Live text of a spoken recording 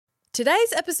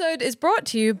Today's episode is brought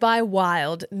to you by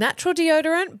Wild, natural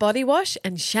deodorant, body wash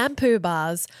and shampoo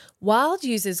bars. Wild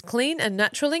uses clean and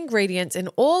natural ingredients in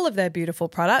all of their beautiful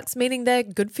products, meaning they're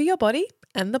good for your body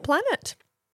and the planet.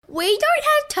 We don't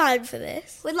have time for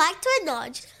this. We'd like to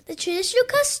acknowledge the traditional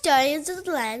custodians of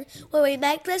the land where we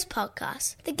make this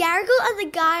podcast, the Garigal and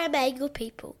the Garamangal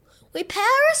people. We pay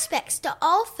our respects to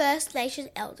all First Nation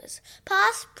elders,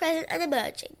 past, present and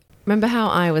emerging. Remember how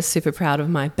I was super proud of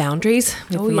my boundaries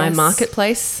with my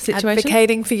marketplace situation?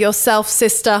 Advocating for yourself,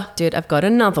 sister. Dude, I've got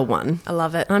another one. I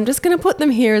love it. I'm just going to put them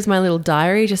here as my little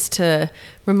diary just to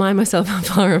remind myself how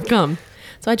far I've come.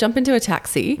 So I jump into a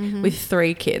taxi with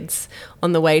 3 kids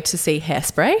on the way to see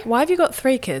Hairspray. Why have you got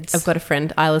 3 kids? I've got a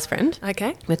friend, Isla's friend.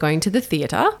 Okay. We're going to the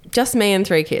theatre, just me and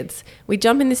 3 kids. We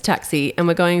jump in this taxi and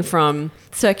we're going from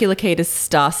Circular Quay to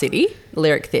Star City,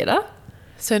 Lyric Theatre.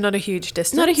 So not a huge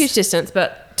distance? Not a huge distance,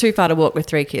 but too far to walk with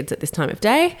 3 kids at this time of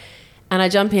day. And I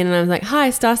jump in and I was like,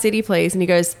 hi, Star City, please. And he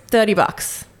goes,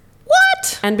 $30.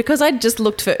 What? And because I just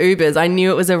looked for Ubers, I knew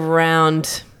it was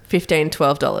around $15,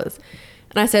 $12.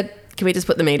 And I said, can we just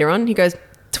put the meter on? He goes,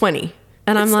 20.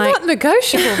 And I'm like... It's not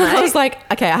negotiable, mate. I was like,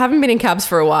 okay, I haven't been in cabs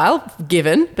for a while,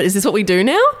 given, but is this what we do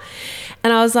now?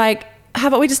 And I was like, how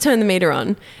about we just turn the meter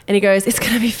on? And he goes, it's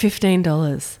going to be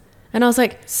 $15. And I was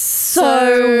like,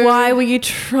 so why were you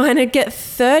trying to get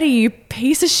 30, you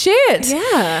piece of shit?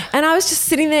 Yeah. And I was just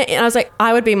sitting there and I was like,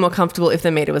 I would be more comfortable if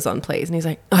the meter was on, please. And he's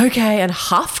like, okay. And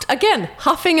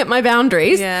huffing at my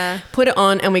boundaries. Yeah. Put it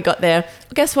on and we got there.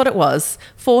 Guess what it was?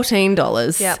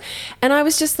 $14. Yep. And I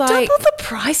was just like... Double the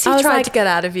price he tried to get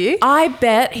out of you. I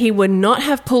bet he would not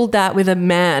have pulled that with a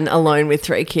man alone with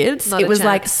 3 kids. Not it a was chance.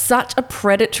 like such a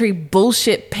predatory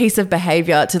bullshit piece of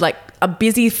behaviour to like a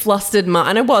busy, flustered mum.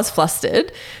 And I was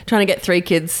flustered trying to get 3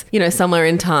 kids, somewhere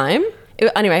in time.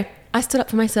 Anyway, I stood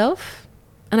up for myself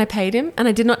and I paid him and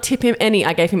I did not tip him any.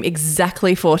 I gave him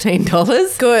exactly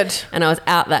 $14. Good. And I was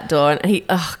out that door and he,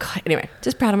 oh God, anyway,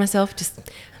 just proud of myself. Just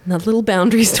another little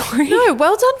boundary story. No,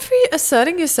 well done for you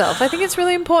asserting yourself. I think it's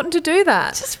really important to do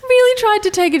that. Just really tried to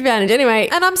take advantage. Anyway.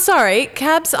 And I'm sorry,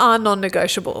 cabs are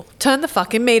non-negotiable. Turn the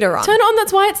fucking meter on. Turn it on,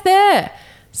 that's why it's there.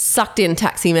 Sucked in,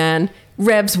 taxi man.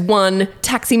 Revz 1,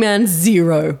 taxi man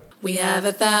 0. We have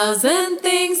 1,000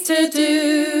 things to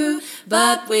do,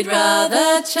 but we'd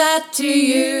rather chat to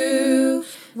you.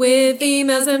 With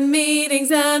emails and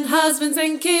meetings and husbands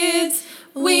and kids,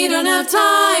 we don't have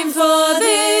time for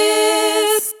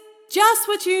this. Just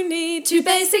what you need, 2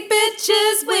 basic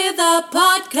bitches with a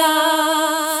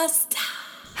podcast.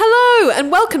 Hello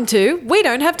and welcome to We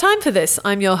Don't Have Time for This.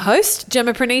 I'm your host,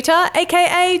 Gemma Pranita,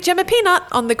 aka Gemma Peanut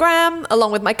on the gram,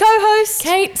 along with my co-host,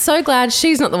 Kate, so glad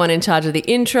she's not the one in charge of the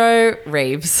intro,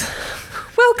 Revz.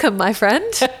 Welcome, my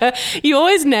friend. You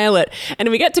always nail it. And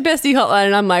we get to Bestie Hotline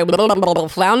and I'm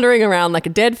like floundering around like a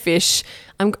dead fish.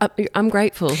 I'm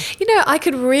grateful. I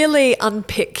could really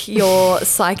unpick your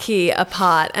psyche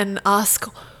apart and ask,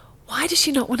 why does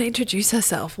she not want to introduce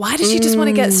herself? Why does she just want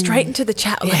to get straight into the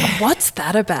chat? Like, what's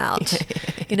that about?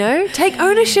 Take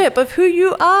ownership of who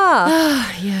you are.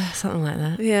 Yeah, something like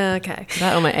that. Yeah, okay.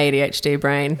 That or my ADHD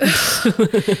brain.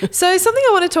 So something I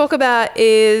want to talk about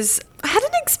is I had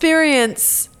an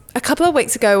experience a couple of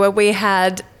weeks ago where we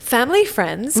had family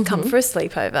friends come for a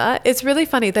sleepover. It's really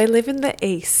funny. They live in the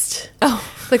East. Oh.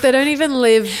 Like they don't even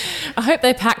live... I hope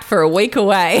they packed for a week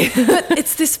away. But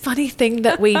it's this funny thing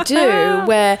that we do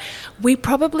where we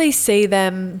probably see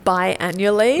them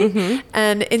biannually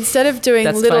and instead of doing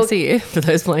That's twice a year for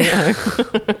those playing at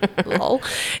home. lol,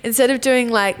 instead of doing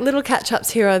like little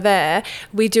catch-ups here or there,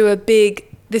 we do a big,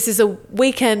 this is a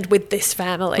weekend with this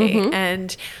family.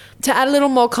 And to add a little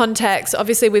more context,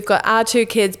 obviously we've got our 2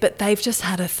 kids, but they've just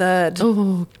had a third.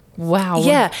 Oh, wow.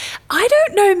 Yeah. I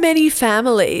don't know many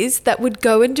families that would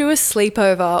go and do a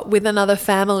sleepover with another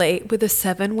family with a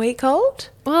 7-week-old.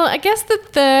 Well, I guess the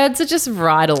thirds are just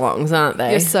ride-alongs, aren't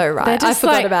they? You're so right. They're just I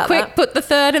forgot about quick, that. put the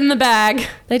third in the bag.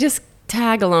 They just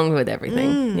tag along with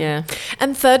everything. Yeah.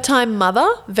 And third-time mother,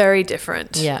 very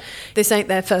different. Yeah. This ain't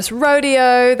their first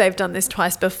rodeo. They've done this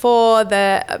twice before.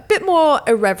 They're a bit more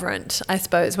irreverent, I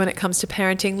suppose, when it comes to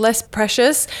parenting. Less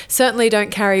precious. Certainly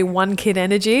don't carry 1 kid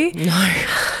energy. No.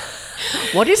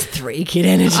 What is 3 kid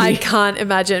energy? I can't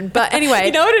imagine. But anyway.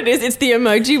 You know what it is? It's the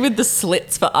emoji with the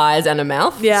slits for eyes and a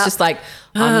mouth. Yeah. It's just like,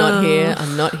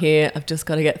 I'm not here. I've just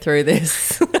got to get through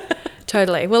this.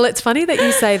 Totally. Well, it's funny that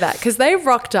you say that because they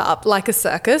rocked up like a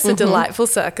circus, a delightful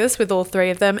circus with all 3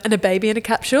 of them and a baby in a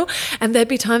capsule. And there'd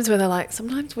be times where they're like,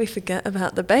 sometimes we forget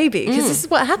about the baby because this is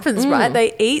what happens, right?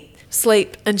 They eat,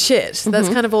 sleep and shit. So that's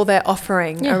kind of all they're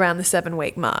offering around the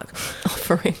 7-week mark.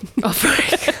 Offering.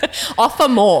 Offer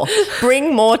more.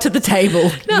 Bring more to the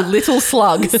table, you little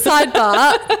slug.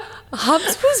 Sidebar.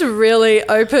 Hubs was really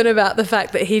open about the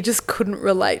fact that he just couldn't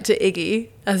relate to Iggy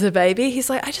as a baby. He's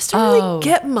like, I just don't really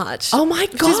get much. Oh my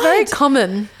God. Which is very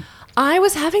common. I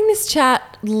was having this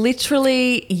chat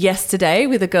literally yesterday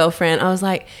with a girlfriend. I was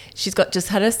like, she's just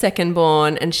had her second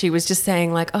born, and she was just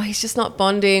saying like, oh, he's just not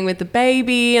bonding with the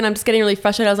baby, and I'm just getting really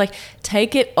frustrated. I was like,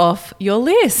 take it off your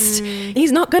list.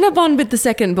 He's not going to bond with the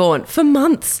second born for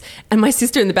months. And my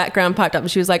sister in the background piped up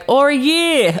and she was like, or a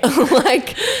year.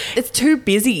 Like, it's too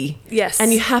busy. Yes.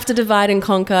 And you have to divide and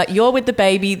conquer. You're with the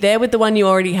baby, they're with the one you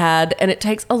already had, and it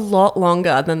takes a lot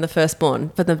longer than the firstborn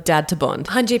for the dad to bond.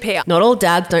 100p. Not all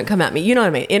dads, don't come at me. You know what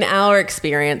I mean? In our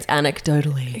experience,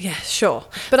 anecdotally. Yeah, sure.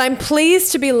 But I'm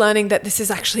pleased to be learning that this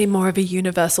is actually more of a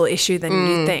universal issue than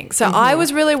you think. So I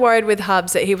was really worried with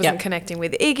Hubs that he wasn't connecting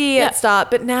with Iggy at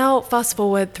start, but now fast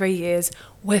forward 3 years,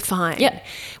 we're fine. Yep.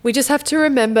 We just have to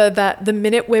remember that the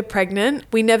minute we're pregnant,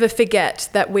 we never forget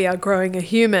that we are growing a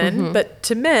human, but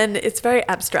to men, it's very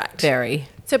abstract. Very.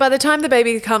 So by the time the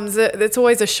baby comes, it's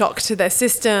always a shock to their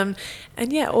system.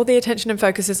 And yeah, all the attention and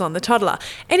focus is on the toddler.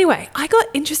 Anyway, I got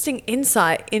interesting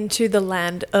insight into the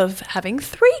land of having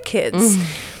 3 kids.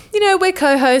 You know, we're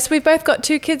co-hosts. We've both got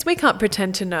 2 kids. We can't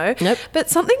pretend to know. Nope. But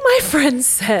something my friend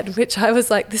said, which I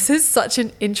was like, this is such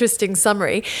an interesting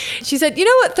summary. She said, you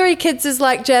know what 3 kids is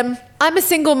like, Jem? I'm a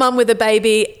single mum with a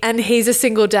baby and he's a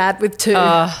single dad with 2.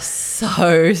 Oh,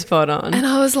 so spot on. And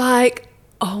I was like,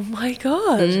 oh my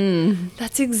God,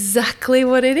 that's exactly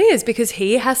what it is, because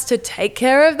he has to take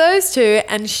care of those 2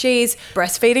 and she's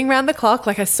breastfeeding round the clock.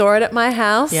 Like I saw it at my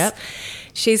house. Yep.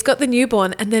 She's got the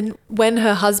newborn. And then when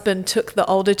her husband took the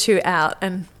older 2 out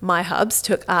and my Hubs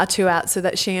took our 2 out so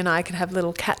that she and I could have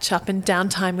little catch up and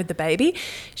downtime with the baby,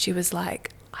 she was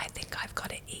like, I think I've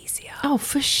got it easier. Oh,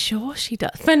 for sure she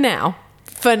does. For now.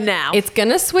 For now. It's going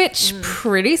to switch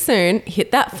pretty soon.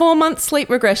 Hit that 4-month sleep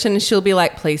regression and she'll be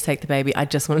like, please take the baby. I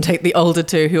just want to take the older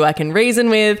 2 who I can reason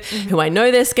with, who I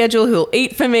know their schedule, who'll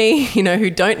eat for me, you know, who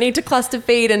don't need to cluster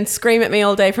feed and scream at me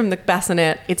all day from the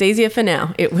bassinet. It's easier for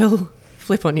now. It will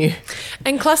flip on you.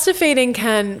 And cluster feeding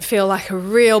can feel like a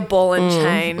real ball and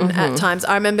chain at times.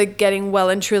 I remember getting well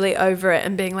and truly over it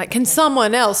and being like, can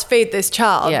someone else feed this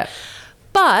child? Yeah.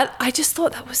 But I just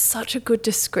thought that was such a good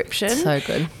description. So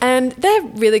good. And they're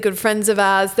really good friends of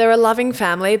ours. They're a loving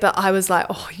family, but I was like,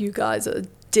 oh, you guys are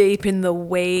deep in the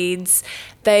weeds.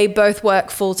 They both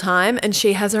work full time and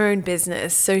she has her own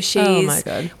business. So she's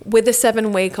with a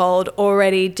 7-week-old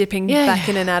already dipping back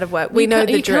in and out of work. We know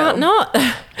the drill. You can't not.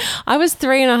 I was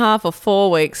 3.5 or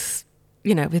 4 weeks,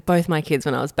 you know, with both my kids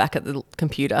when I was back at the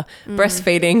computer,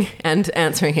 breastfeeding and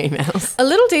answering emails. A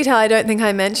little detail I don't think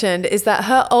I mentioned is that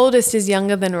her oldest is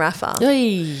younger than Rafa.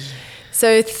 Oy.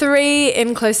 So 3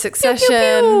 in close succession.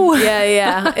 Pew, pew, pew.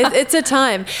 Yeah. It's a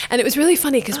time. And it was really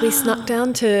funny because we snuck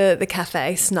down to the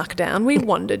cafe, we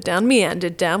wandered down,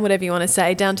 meandered down, whatever you want to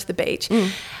say, down to the beach.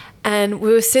 And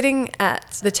we were sitting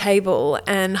at the table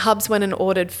and Hubs went and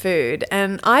ordered food.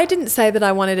 And I didn't say that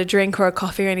I wanted a drink or a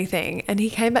coffee or anything. And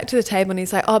he came back to the table and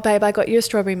he's like, oh, babe, I got you a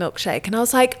strawberry milkshake. And I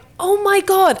was like, oh my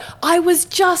God, I was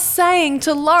just saying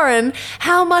to Lauren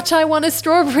how much I want a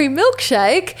strawberry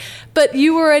milkshake. But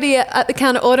you were already at the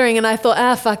counter ordering and I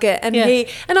thought, fuck it. And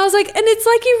I was like, and it's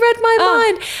like you read my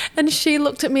mind. And she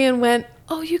looked at me and went,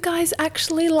 oh, you guys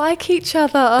actually like each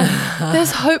other.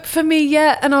 There's hope for me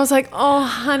yet. And I was like, oh,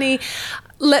 honey,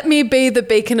 let me be the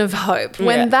beacon of hope.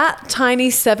 When that tiny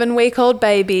 7-week-old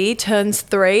baby turns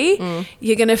 3,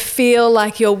 you're going to feel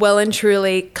like you're well and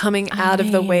truly coming out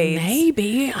of the weeds.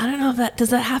 Maybe. I don't know if does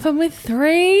that happen with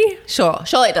 3? Sure.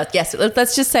 Surely it does. Yes.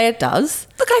 Let's just say it does.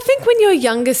 Look, I think when your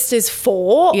youngest is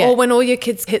 4 or when all your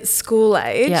kids hit school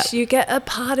age, you get a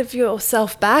part of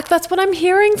yourself back. That's what I'm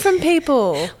hearing from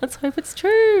people. Let's hope it's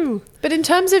true. But in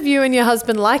terms of you and your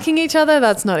husband liking each other,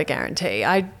 that's not a guarantee.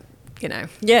 You know.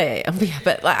 Yeah.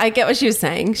 But I get what she was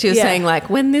saying. She was saying like,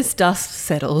 when this dust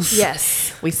settles,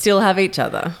 we still have each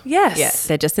other. Yes. Yeah,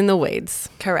 they're just in the weeds.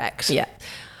 Correct. Yeah.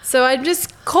 So I'm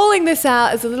just calling this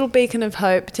out as a little beacon of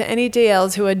hope to any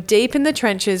DLs who are deep in the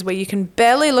trenches where you can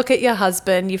barely look at your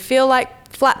husband. You feel like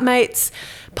flatmates,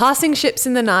 passing ships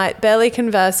in the night, barely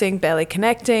conversing, barely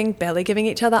connecting, barely giving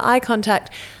each other eye contact.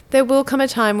 There will come a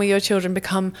time where your children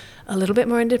become a little bit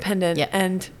more independent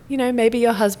and, you know, maybe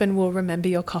your husband will remember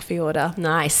your coffee order.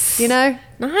 Nice. You know?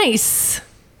 Nice.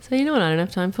 So you know what I don't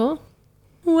have time for?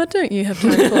 What don't you have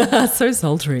time for? So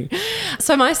sultry.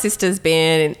 So my sister's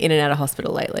been in and out of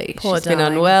hospital lately. She's been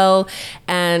unwell.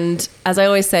 And as I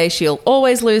always say, she'll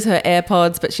always lose her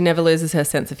AirPods, but she never loses her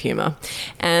sense of humour.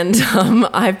 And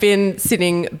I've been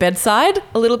sitting bedside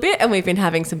a little bit and we've been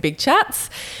having some big chats.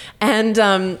 And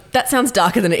that sounds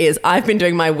darker than it is. I've been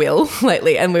doing my will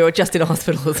lately, and we were just in a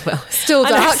hospital as well. Still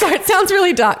dark. I know, so it sounds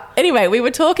really dark. Anyway, we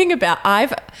were talking about,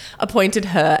 I've appointed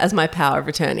her as my power of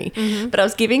attorney, but I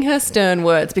was giving her stern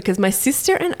words because my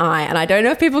sister and I don't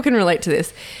know if people can relate to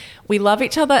this, we love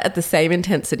each other at the same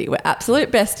intensity. We're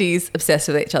absolute besties, obsessed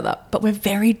with each other, but we're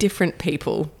very different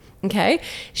people. Okay.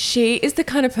 She is the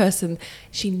kind of person,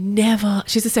 she's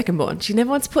the second born. She never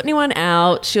wants to put anyone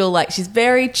out. She's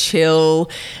very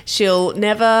chill. She'll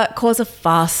never cause a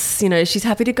fuss. You know, she's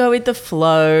happy to go with the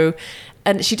flow.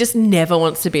 And she just never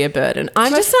wants to be a burden. She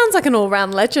just sounds like an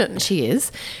all-round legend. She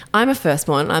is. I'm a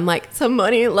firstborn. I'm like,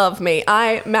 somebody love me.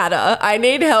 I matter. I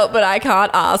need help, but I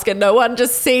can't ask. And no one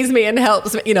just sees me and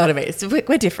helps me. You know what I mean? So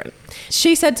we're different.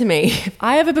 She said to me, if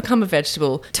I ever become a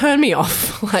vegetable, turn me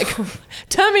off. Like,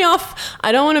 turn me off.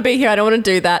 I don't want to be here. I don't want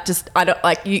to do that. Just, I don't,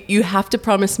 like, you have to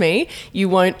promise me you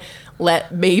won't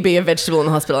let me be a vegetable in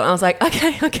the hospital. And I was like,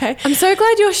 okay. I'm so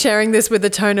glad you're sharing this with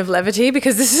a tone of levity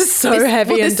because this is so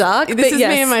heavy and dark. This is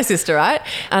me and my sister, right?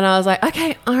 And I was like,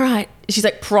 okay, all right. She's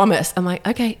like, promise. I'm like,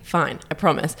 okay, fine, I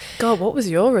promise. God, what was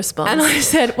your response? And I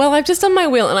said, well, I've just done my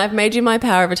will and I've made you my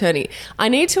power of attorney. I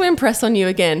need to impress on you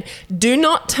again. Do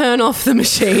not turn off the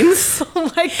machines.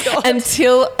 Oh my God.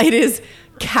 Until it is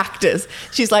cactus.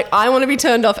 She's like, I want to be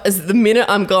turned off as the minute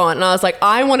I'm gone. And I was like,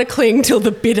 I want to cling till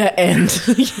the bitter end.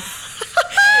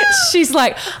 She's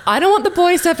like, I don't want the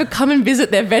boys to have to come and visit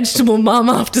their vegetable mum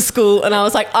after school. And I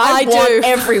was like, I want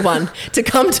everyone to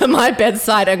come to my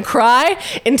bedside and cry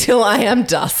until I am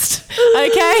dust.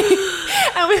 Okay?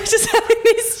 And we were just having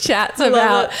these chats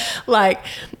about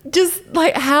just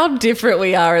how different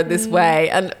we are in this way.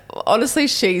 And honestly,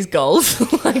 she's goals.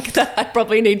 Like that, I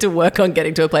probably need to work on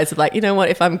getting to a place of like, you know what,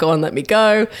 if I'm gone, let me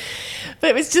go. But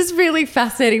it was just really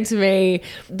fascinating to me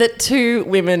that two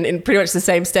women in pretty much the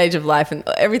same stage of life and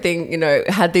everything, you know,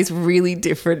 had these really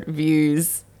different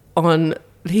views on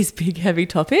these big, heavy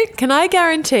topics. Can I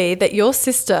guarantee that your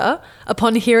sister,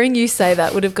 upon hearing you say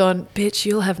that, would have gone, bitch,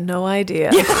 you'll have no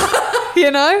idea. You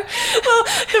know? Well,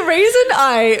 the reason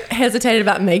I hesitated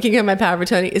about making her my power of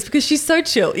attorney is because she's so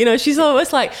chill. You know, she's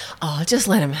always like, oh, just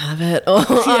let him have it. Or,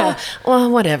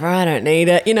 well, whatever, I don't need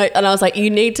it. You know, and I was like, you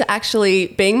need to actually,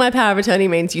 being my power of attorney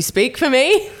means you speak for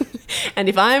me. And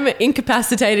if I'm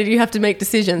incapacitated, you have to make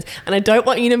decisions. And I don't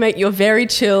want you to make your very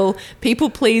chill,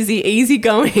 people-pleasy,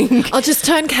 easygoing. I'll just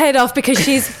turn Kate off because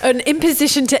she's an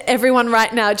imposition to everyone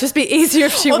right now. It'd just be easier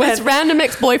if she went. This random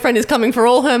ex-boyfriend is coming for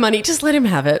all her money. Just let him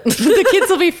have it. The kids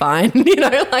will be fine. You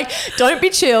know, like, don't be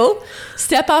chill.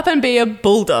 Step up and be a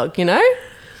bulldog, you know?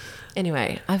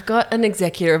 Anyway, I've got an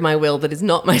executor of my will that is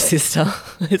not my sister.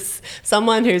 It's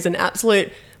someone who's an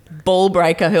absolute ball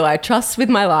breaker who I trust with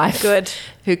my life. Good.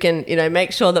 Who can, you know,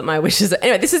 make sure that my wishes are...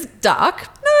 Anyway, this is dark.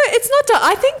 No, it's not dark.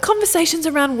 I think conversations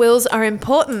around wills are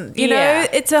important. You know,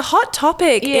 it's a hot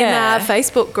topic in our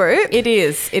Facebook group. It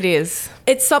is.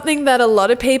 It's something that a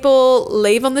lot of people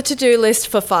leave on the to-do list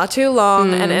for far too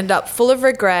long and end up full of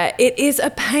regret. It is a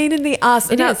pain in the ass.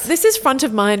 This is front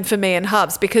of mind for me and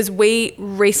Hubs because we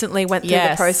recently went through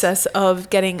the process of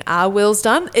getting our wills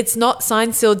done. It's not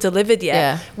signed, sealed, delivered yet.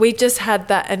 Yeah. We just had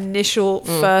that initial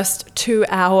first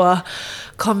 2-hour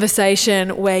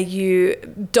conversation where you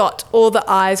dot all the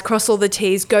I's, cross all the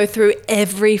T's, go through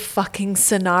every fucking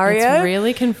scenario. It's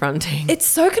really confronting. It's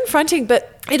so confronting,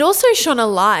 but it also shone a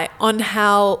light on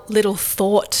how little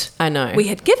thought we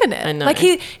had given it. I know. Like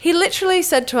he literally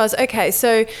said to us, okay,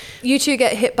 so you two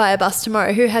get hit by a bus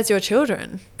tomorrow. Who has your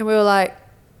children? And we were like,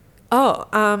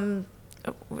 do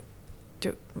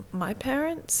my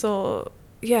parents or...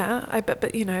 Yeah,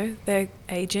 but you know, they're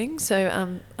aging.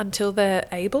 So until they're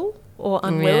able or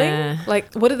unwilling,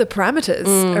 like what are the parameters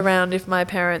around if my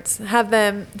parents have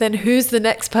them, then who's the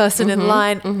next person in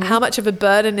line? How much of a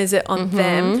burden is it on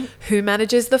them? Who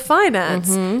manages the finance?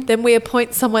 Then we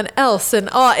appoint someone else and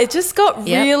it just got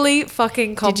really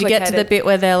fucking complicated. Did you get to the bit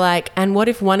where they're like, and what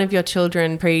if one of your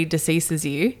children predeceases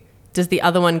you? Does the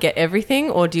other one get everything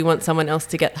or do you want someone else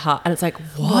to get half? And it's like,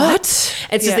 what?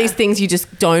 It's just these things you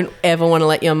just don't ever want to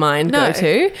let your mind go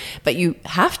to. But you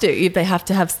have to. They have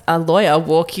to have a lawyer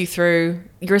walk you through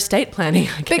your estate planning,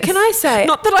 I guess. But can I say...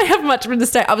 Not that I have much of an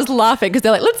estate. I was laughing because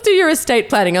they're like, let's do your estate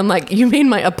planning. I'm like, you mean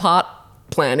my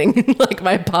planning, like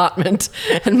my apartment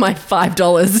and my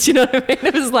 $5. You know what I mean?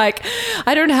 It was like,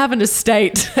 I don't have an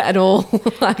estate at all.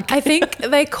 Like, I think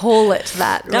they call it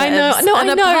that. Revz. I know. No, an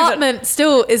apartment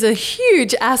still is a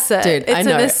huge asset. Dude, it's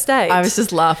an estate. I was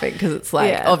just laughing because it's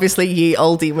like obviously ye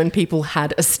olde when people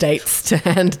had estates to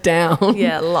hand down.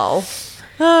 Yeah, lol.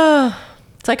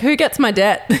 It's like, who gets my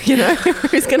debt? You know,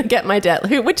 who's going to get my debt?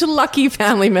 Which lucky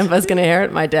family member is going to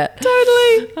inherit my debt?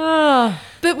 Totally. Oh.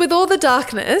 But with all the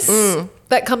darkness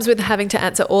that comes with having to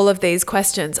answer all of these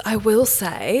questions, I will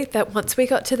say that once we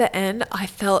got to the end, I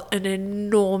felt an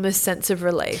enormous sense of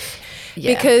relief.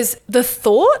 Yeah. Because the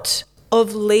thought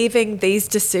of leaving these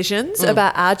decisions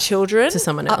about our children To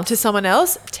someone up else. to someone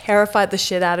else terrified the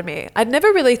shit out of me. I'd never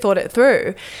really thought it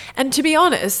through. And to be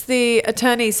honest, the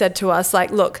attorney said to us, like,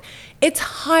 look, it's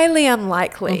highly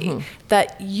unlikely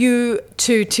that you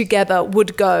two together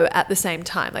would go at the same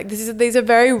time. Like, these are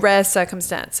very rare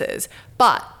circumstances.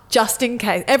 But just in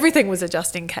case, everything was a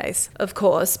just in case, of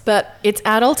course, but It's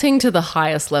adulting to the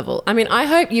highest level. I mean, I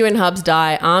hope you and Hubs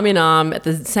die arm in arm at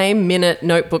the same minute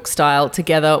notebook style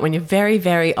together when you're very,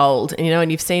 very old and, you know,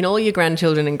 and you've seen all your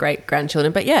grandchildren and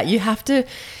great-grandchildren. But yeah, you have to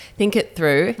think it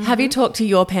through. Have you talked to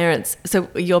your parents? So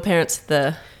your parents,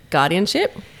 the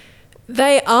guardianship?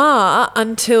 they are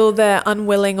until they're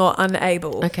unwilling or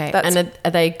unable. Okay. And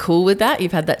are they cool with that?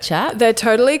 You've had that chat? They're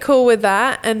totally cool with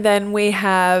that. And then we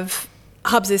have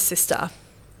Hubs' sister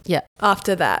Yeah.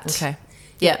 after that. Okay.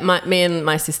 Yeah, me and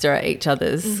my sister are each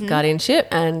other's guardianship,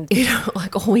 and you know,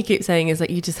 like all we keep saying is that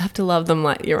you just have to love them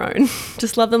like your own.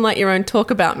 Just love them like your own.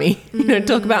 Talk about me, you know,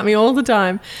 talk about me all the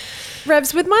time.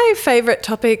 Revz, with my favourite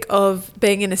topic of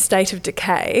being in a state of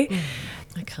decay,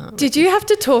 I can't. did you have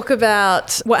to talk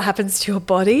about what happens to your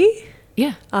body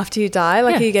Yeah. after you die?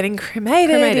 Like, Yeah. are you getting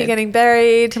cremated? Are you Cremated. getting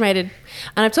buried? Cremated.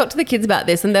 And I've talked to the kids about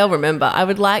this, and they'll remember. I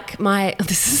would like my.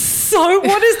 This is so.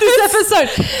 What is this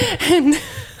episode? And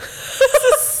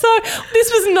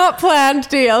this was not planned,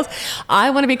 deals. I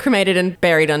want to be cremated and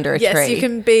buried under a tree. Yes, you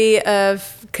can be a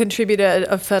contributor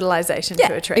of fertilisation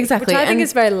to a tree. Exactly. Which I think And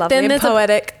is very lovely and there's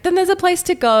poetic. Then there's a place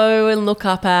to go and look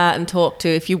up at and talk to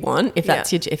if you want, if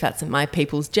that's if that's my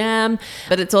people's jam.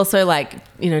 But it's also like,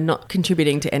 you know, not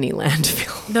contributing to any landfill.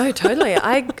 No, totally.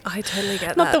 I totally get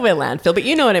that. Not that we're landfill, but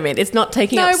you know what I mean. It's not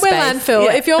taking up space. No, we're landfill.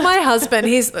 Yeah. If you're my husband,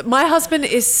 my husband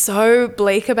is so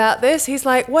bleak about this. He's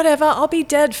like, whatever, I'll be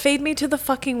dead. Feed me to the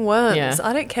fucking worms. Yeah.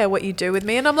 I don't care what you do with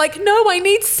me. And I'm like, no, I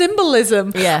need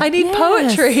symbolism. Yeah. I need Yes.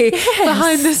 poetry Yes.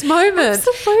 behind this moment.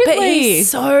 Absolutely. But he's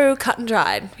so cut and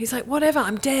dried. He's like, whatever,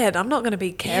 I'm dead. I'm not going to be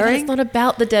Yeah, but caring. it's not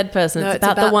about the dead person. No, it's it's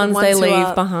about the about ones they who leave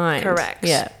are behind. correct.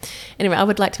 Yeah. Anyway, I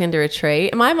would like to be under a tree.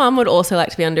 My mum would also like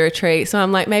to be under a tree. So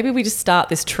I'm like, maybe we just start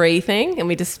this tree thing and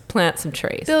we just plant some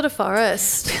trees. Build a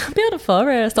forest. Build a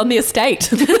forest on the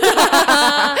estate.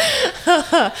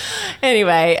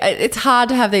 Anyway, it's hard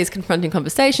to have these confronting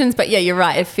conversations. But yeah, you're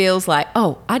right. It feels like,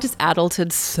 oh, I just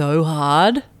adulted so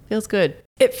hard. Feels good.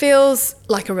 It feels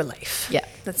like a relief. Yeah.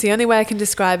 That's the only way I can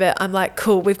describe it. I'm like,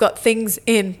 cool, we've got things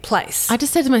in place. I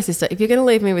just said to my sister, if you're going to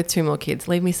leave me with 2 more kids,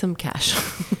 leave me some cash.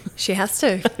 She has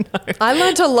to. I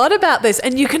learned a lot about this,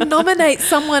 and you can nominate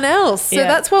someone else. So Yeah.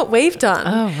 that's what we've done.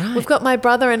 Oh, right. We've got my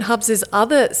brother and Hubs'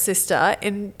 other sister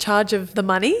in charge of the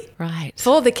money Right.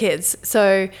 for the kids.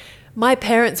 So my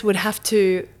parents would have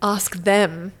to ask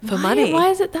them for money. Why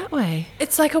is it that way?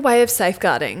 It's like a way of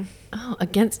safeguarding. Oh,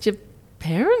 against your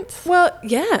parents? Well,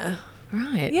 yeah.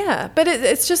 Right. Yeah, but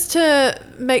it's just to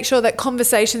make sure that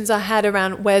conversations are had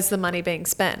around where's the money being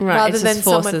spent, Right. rather It than just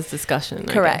forces someone. discussion.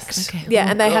 I Correct. guess. Okay. Yeah,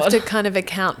 Oh, and they have God. to kind of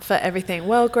account for everything.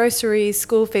 Well, groceries,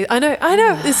 school fees. I know.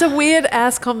 It's a weird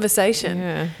ass conversation.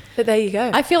 Yeah. But there you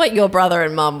go. I feel like your brother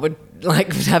and mum would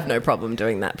like have no problem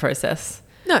doing that process.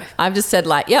 No. I've just said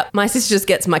like, yep, my sister just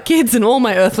gets my kids and all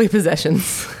my earthly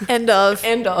possessions. End of.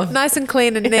 End of. Nice and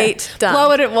clean and neat. Done.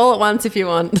 Blow it all at once if you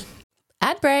want.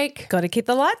 Ad break. Got to keep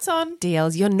the lights on.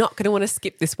 DLs, you're not going to want to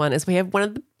skip this one as we have one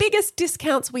of the biggest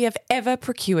discounts we have ever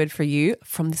procured for you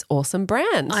from this awesome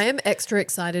brand. I am extra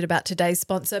excited about today's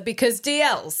sponsor because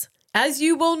DLs, as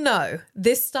you will know,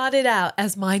 this started out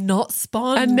as my not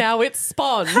spawn. and now it's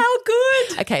Spawn. How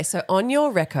good. Okay, so on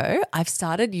your reco, I've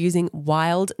started using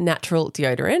Wild natural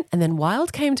deodorant, and then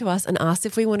Wild came to us and asked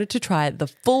if we wanted to try the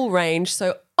full range.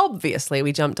 So obviously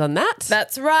we jumped on that.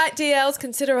 That's right, DLs.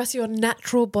 Consider us your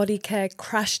natural body care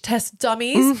crash test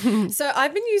dummies. So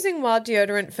I've been using Wild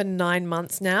deodorant for 9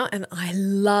 months now, and I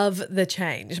love the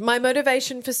change. My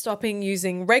motivation for stopping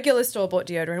using regular store-bought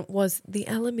deodorant was the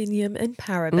aluminium and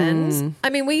parabens. I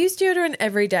mean, we use deodorant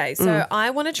every day, so I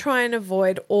want to try and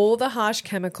avoid all the harsh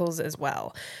chemicals as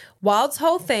well. Wild's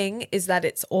whole thing is that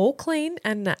it's all clean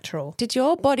and natural. Did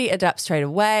your body adapt straight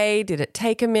away? Did it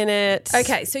take a minute?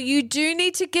 Okay, so you do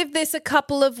need to give this a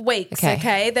couple of weeks,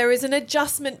 okay? There is an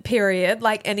adjustment period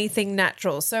like anything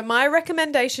natural. So my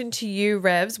recommendation to you,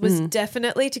 Revz, was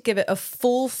definitely to give it a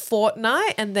full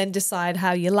fortnight and then decide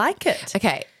how you like it.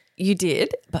 Okay. You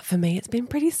did, but for me, it's been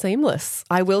pretty seamless.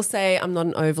 I will say I'm not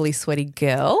an overly sweaty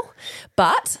girl,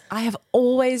 but I have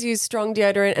always used strong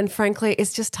deodorant, and frankly,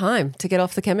 it's just time to get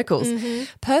off the chemicals.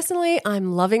 Personally,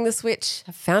 I'm loving the switch.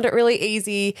 I've found it really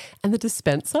easy, and the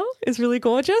dispenser is really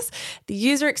gorgeous. The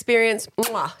user experience,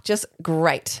 just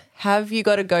great. Have you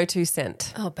got a go-to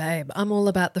scent? Oh, babe, I'm all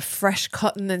about the fresh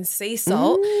cotton and sea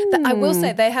salt. I will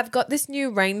say they have got this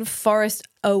new rainforest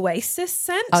oasis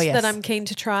scent that I'm keen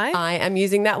to try. I am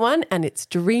using that one, and it's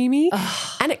dreamy,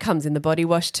 and it comes in the body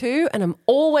wash too, and I'm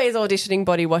always auditioning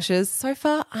body washes. So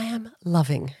far, I am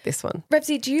loving this one.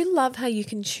 Revzy, do you love how you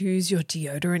can choose your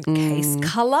deodorant case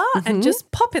colour and just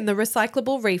pop in the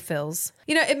recyclable refills?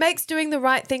 You know, it makes doing the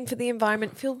right thing for the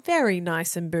environment feel very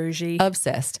nice and bougie.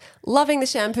 Obsessed. Loving the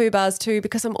shampoo bars too,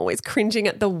 because I'm always cringing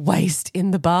at the waste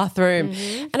in the bathroom.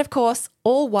 And of course,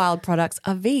 all Wild products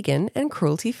are vegan and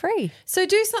cruelty-free. So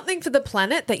do something for the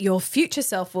planet that your future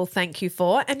self will thank you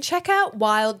for, and check out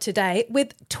Wild today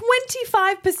with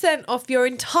 25% off your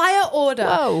entire order.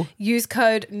 Whoa. Use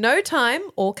code NOTIME,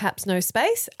 all caps no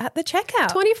space, at the checkout.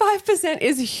 25%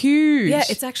 is huge. Yeah,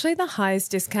 it's actually the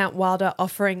highest discount Wild are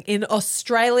offering in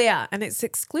Australia, and it's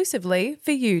exclusively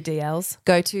for you, DLs.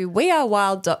 Go to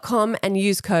wearewild.com and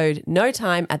use code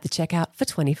NOTIME at the checkout for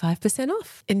 25%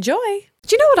 off. Enjoy.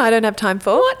 Do you know what I don't have time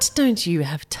for? What don't you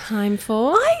have time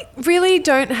for? I really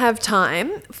don't have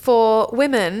time for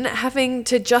women having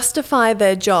to justify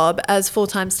their job as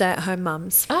full-time stay-at-home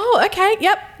mums. Oh, okay.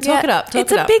 Yep. Talk it up.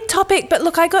 It's a big topic, but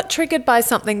look, I got triggered by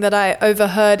something that I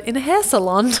overheard in a hair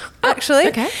salon, actually.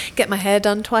 Okay. Get my hair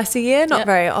done twice a year, not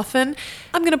very often.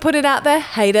 I'm going to put it out there.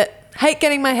 Hate it. Hate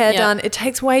getting my hair done. It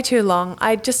takes way too long.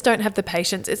 I just don't have the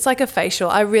patience. It's like a facial.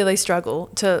 I really struggle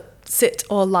to sit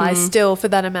or lie still for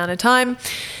that amount of time.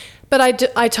 But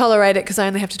I tolerate it because I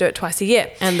only have to do it twice a year.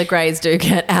 And the greys do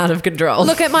get out of control.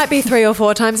 Look, it might be 3 or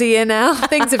 4 times a year now.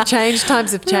 Things have changed.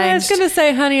 Times have changed. I was going to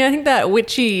say, honey, I think that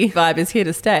witchy vibe is here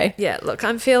to stay. Yeah, look,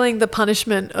 I'm feeling the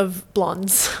punishment of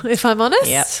blondes, if I'm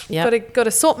honest. Yep. Got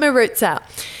to sort my roots out.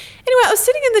 Anyway, I was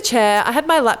sitting in the chair. I had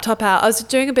my laptop out. I was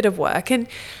doing a bit of work. And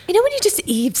you know when you just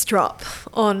eavesdrop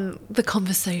on the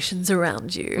conversations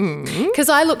around you? Because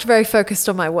I looked very focused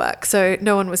on my work, so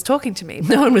no one was talking to me.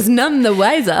 No one was none the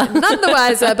wiser. None the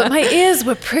wiser, but my ears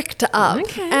were pricked up.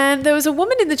 Okay. And there was a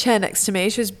woman in the chair next to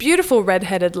me. She was a beautiful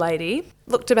red-headed lady,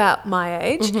 looked about my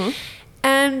age.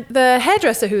 And the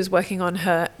hairdresser who was working on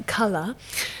her colour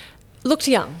looked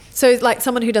young. So like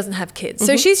someone who doesn't have kids.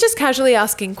 So she's just casually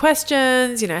asking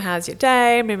questions, you know, how's your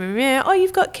day? Meh, meh, meh. Oh,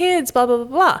 you've got kids, blah, blah, blah,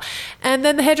 blah. And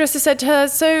then the hairdresser said to her,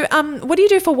 so what do you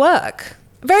do for work?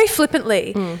 Very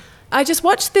flippantly. I just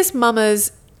watched this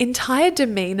mama's entire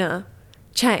demeanour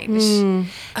change.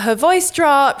 Her voice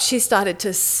dropped. She started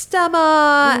to stammer,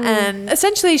 and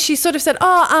essentially she sort of said,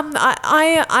 I'm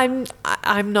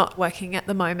not working at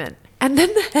the moment. And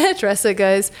then the hairdresser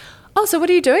goes, oh, so what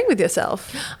are you doing with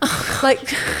yourself?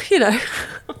 Like, you know,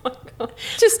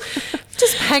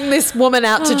 just hang this woman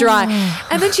out to dry.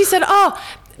 And then she said,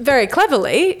 very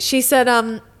cleverly, she said,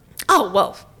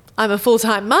 well, I'm a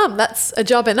full-time mum. That's a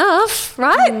job enough,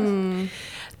 right?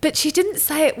 But she didn't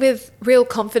say it with real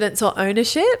confidence or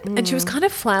ownership, and she was kind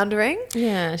of floundering.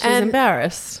 Yeah, she was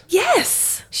embarrassed.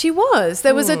 Yes, she was.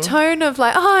 There was a tone of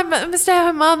like, I'm a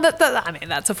stay-at-home mum.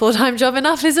 That's a full-time job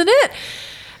enough, isn't it?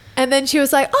 And then she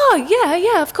was like,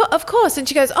 yeah, of course. And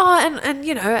she goes, and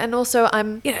you know, and also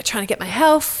I'm, you know, trying to get my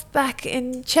health back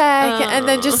in check. And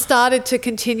then just started to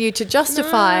continue to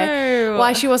justify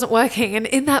why she wasn't working. And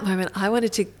in that moment, I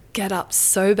wanted to get up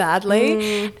so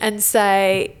badly and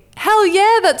say, hell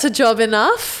yeah, that's a job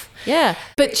enough. Yeah.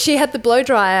 But she had the blow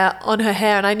dryer on her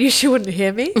hair and I knew she wouldn't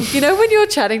hear me. You know when you're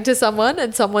chatting to someone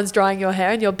and someone's drying your hair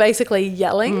and you're basically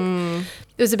yelling?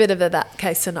 It was a bit of that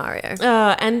case scenario.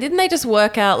 And didn't they just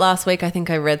work out last week, I think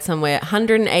I read somewhere,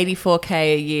 $184K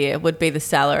a year would be the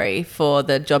salary for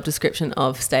the job description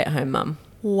of stay-at-home mum.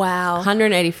 Wow.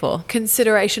 184.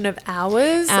 Consideration of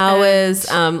hours.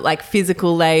 Like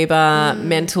physical labor,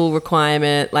 mental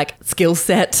requirement, like skill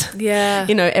set. Yeah.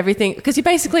 You know, everything. Because you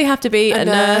basically have to be a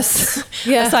nurse,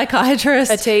 a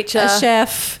psychiatrist, a teacher, a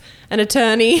chef, an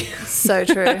attorney. So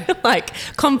true. Like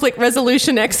conflict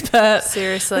resolution expert.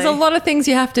 Seriously. There's a lot of things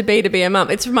you have to be a mum.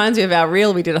 It reminds me of our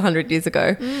reel we did 100 years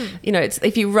ago. You know,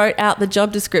 if you wrote out the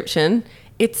job description,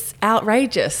 it's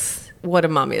outrageous what a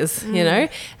mum is, you know.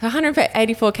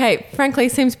 184K, frankly,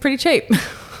 seems pretty cheap.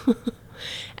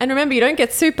 And remember, you don't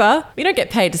get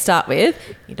paid to start with.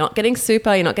 You're not getting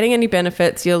super, you're not getting any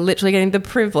benefits. You're literally getting the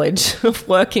privilege of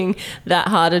working that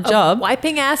hard a job.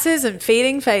 Wiping asses and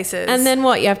feeding faces. And then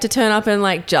what? You have to turn up and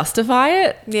like justify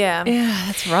it? Yeah. Yeah,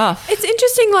 that's rough. It's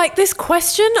interesting, like this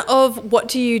question of what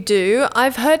do you do?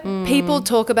 I've heard people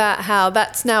talk about how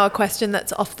that's now a question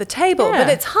that's off the table, Yeah.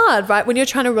 but it's hard, right? When you're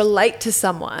trying to relate to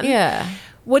someone. Yeah.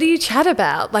 What do you chat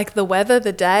about? Like the weather,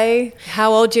 the day,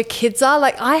 how old your kids are?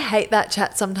 Like I hate that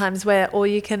chat sometimes where all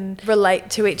you can relate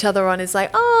to each other on is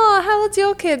like, oh, how old's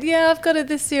your kid? Yeah, I've got a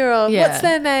this-year-old. Yeah. What's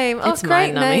their name? It's oh,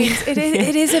 great mind-numbing. names.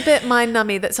 It is a bit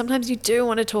mind-numbing that sometimes you do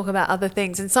want to talk about other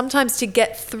things. And sometimes to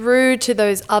get through to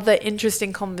those other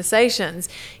interesting conversations,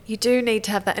 you do need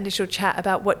to have that initial chat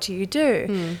about what do you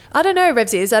do. I don't know,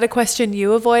 Revzy, is that a question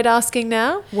you avoid asking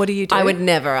now? What do you do? I would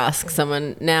never ask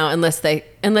someone now unless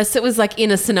it was like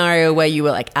in a scenario where you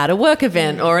were like at a work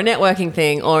event or a networking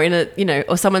thing or in a, you know,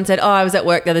 or someone said, oh, I was at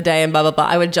work the other day and blah, blah, blah.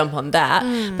 I would jump on that.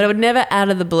 But I would never out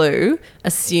of the blue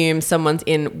assume someone's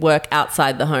in work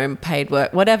outside the home, paid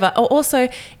work, whatever. Or also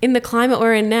in the climate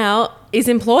we're in now, is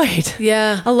employed.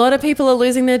 Yeah. A lot of people are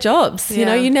losing their jobs.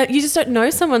 Yeah. You just don't know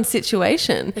someone's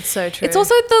situation. It's so true. It's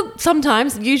also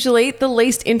usually the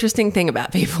least interesting thing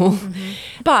about people.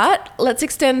 But let's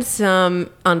extend some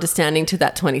understanding to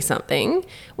that 20-something.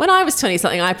 When I was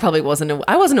 20-something,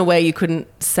 I wasn't aware you couldn't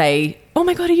say, oh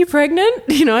my God, are you pregnant?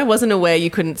 You know, I wasn't aware you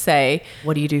couldn't say,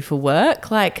 what do you do for work?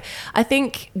 Like, I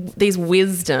think these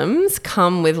wisdoms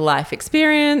come with life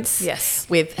experience. Yes.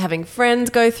 With having friends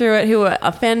go through it who are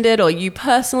offended or you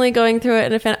personally going through it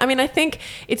and offended. I mean, I think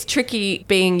it's tricky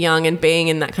being young and being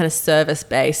in that kind of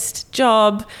service-based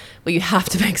job where you have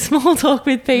to make small talk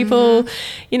with people.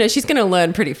 You know, she's going to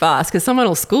learn pretty fast because someone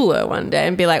will school her one day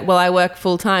and be like, well, I work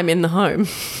full-time in the home,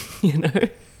 you know.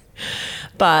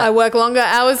 But I work longer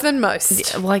hours than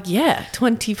most. like, yeah,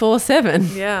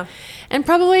 24/7. Yeah. And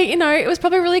probably, you know, it was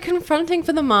probably really confronting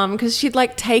for the mum because she'd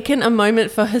like taken a moment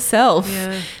for herself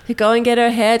to go and get her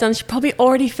hair done. She probably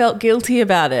already felt guilty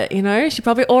about it, you know. She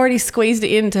probably already squeezed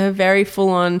it into her very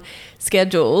full-on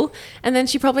schedule. And then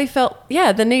she probably felt,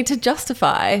 the need to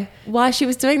justify why she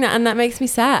was doing that. And that makes me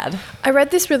sad. I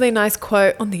read this really nice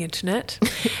quote on the internet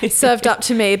served up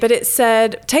to me, but it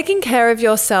said, taking care of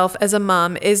yourself as a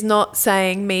mum is not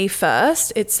saying me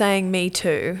first, it's saying me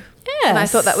too. Yes. And I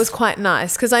thought that was quite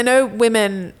nice because I know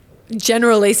women,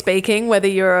 generally speaking, whether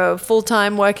you're a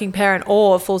full-time working parent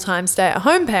or a full-time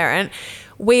stay-at-home parent,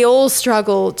 we all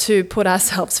struggle to put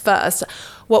ourselves first.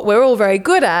 What we're all very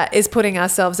good at is putting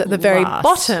ourselves at the very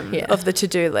bottom of the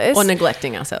to-do list. Or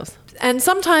neglecting ourselves. And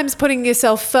sometimes putting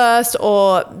yourself first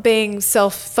or being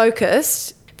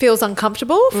self-focused feels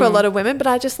uncomfortable for a lot of women, but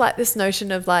I just like this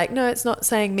notion of like, no, it's not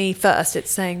saying me first,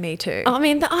 it's saying me too. I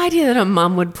mean, the idea that a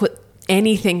mum would put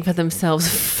anything for themselves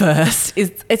first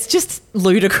it's just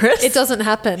ludicrous. It doesn't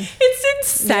happen.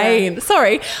 It's insane.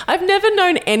 Sorry, I've never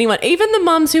known anyone, even the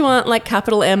mums who aren't like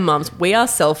capital M mums, we are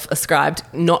self-ascribed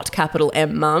not capital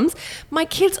M mums. My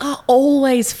kids are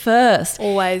always first.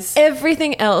 Always.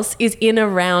 Everything else is in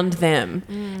around them.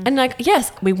 And like,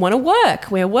 yes, we want to work.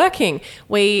 We're working.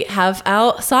 We have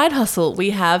our side hustle. We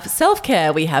have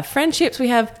self-care. We have friendships. We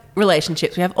have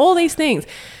relationships. We have all these things.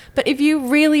 But if you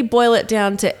really boil it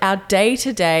down to our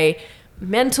day-to-day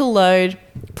mental load,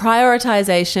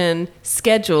 prioritization,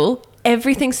 schedule,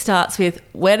 everything starts with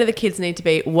where do the kids need to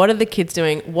be? What are the kids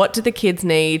doing? What do the kids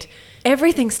need?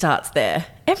 Everything starts there.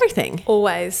 Everything.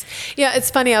 Always. Yeah,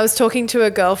 it's funny. I was talking to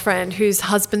a girlfriend whose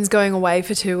husband's going away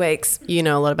for 2 weeks. You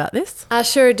know a lot about this? I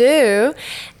sure do.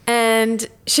 And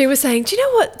she was saying, do you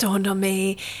know what dawned on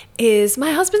me is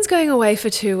my husband's going away for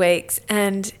 2 weeks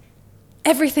and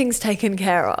everything's taken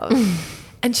care of.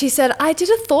 And she said, I did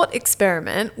a thought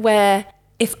experiment where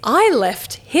if I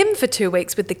left him for 2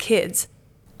 weeks with the kids,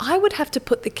 I would have to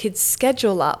put the kids'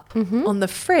 schedule up on the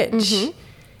fridge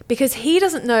because he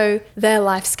doesn't know their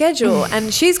life schedule.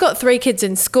 And she's got 3 kids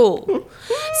in school.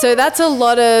 So that's a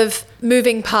lot of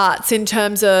moving parts in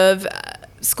terms of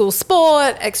school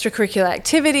sport, extracurricular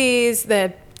activities,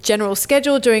 their general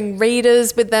schedule, doing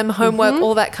readers with them, homework,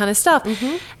 all that kind of stuff.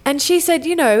 And she said,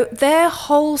 you know, their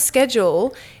whole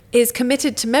schedule is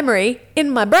committed to memory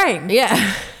in my brain.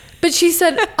 Yeah. But she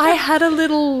said, I had a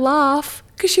little laugh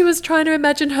because she was trying to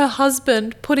imagine her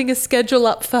husband putting a schedule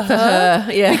up for her.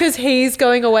 Yeah. Because he's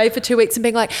going away for 2 weeks and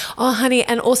being like, oh, honey,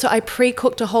 and also I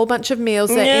pre-cooked a whole bunch of meals.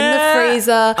 They're in the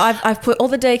freezer. I've put all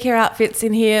the daycare outfits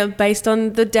in here based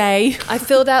on the day. I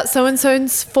filled out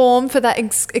so-and-so's form for that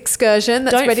excursion.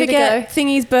 That's Don't ready to go. forget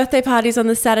Thingy's birthday party's on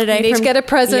the Saturday. You need to get a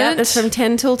present. Yeah, it's from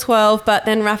 10 till 12, but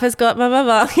then Rafa's got blah, blah,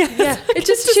 blah. Yeah, it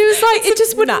just She was like, it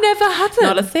just would never happen.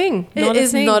 Not a thing. It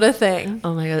is not a thing.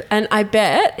 Oh my God. And I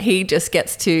bet he just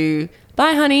gets to,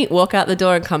 bye honey, walk out the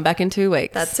door and come back in 2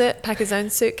 weeks. That's it. Pack his own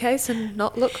suitcase and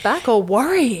not look back or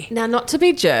worry. Now, not to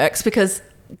be jerks, because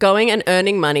going and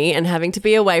earning money and having to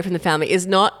be away from the family is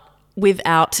not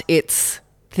without its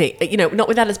thing, not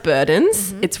without its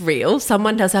burdens. It's real.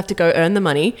 Someone does have to go earn the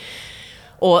money,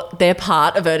 or they're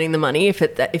part of earning the money if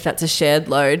that's a shared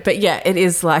load. But yeah, it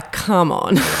is like, come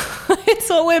on.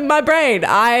 It's all in my brain.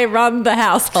 I run the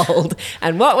household.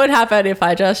 And what would happen if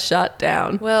I just shut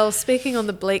down? Well, speaking on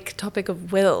the bleak topic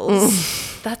of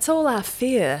wills, that's all our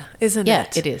fear, isn't it? Yeah,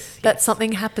 it is. That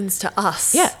something happens to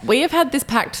us. Yeah, we have had this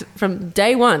pact from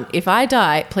day one. If I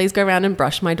die, please go around and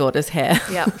brush my daughter's hair.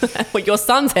 Yeah. Or your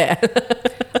son's hair.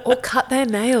 Or cut their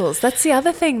nails. That's the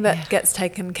other thing that gets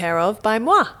taken care of by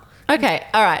moi. Okay,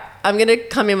 all right. I'm going to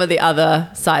come in with the other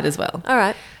side as well. All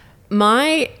right.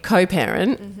 My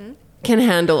co-parent can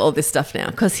handle all this stuff now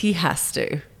because he has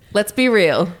to. Let's be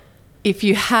real. If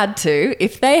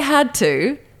they had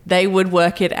to, they would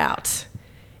work it out.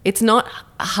 It's not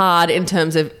hard in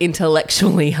terms of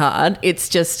intellectually hard.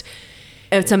 It's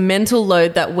a mental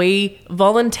load that we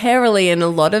voluntarily in a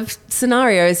lot of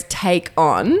scenarios take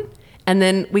on. And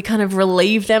then we kind of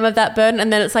relieve them of that burden.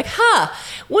 And then it's like,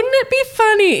 wouldn't it be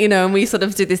funny? And we sort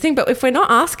of do this thing. But if we're not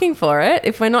asking for it,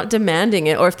 if we're not demanding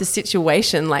it, or if the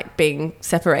situation, like being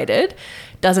separated,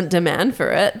 doesn't demand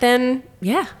for it, then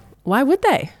yeah, why would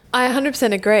they? I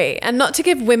 100% agree. And not to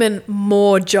give women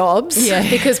more jobs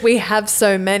because we have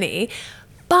so many.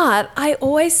 But I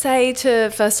always say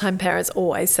to first-time parents,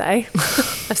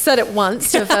 I've said it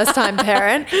once to a first-time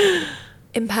parent,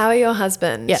 empower your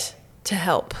husband to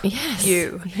help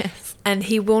you. Yes. And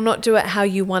he will not do it how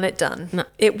you want it done. No.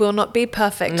 It will not be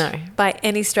perfect by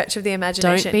any stretch of the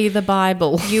imagination. Don't be the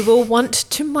Bible. You will want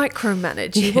to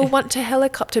micromanage. You will want to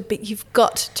helicopter, but you've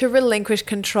got to relinquish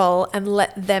control and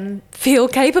let them feel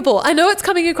capable. I know it's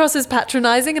coming across as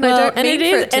patronizing, and I don't mean for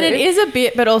it to. And it is a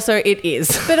bit, but also it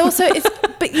is. But also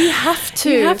but you have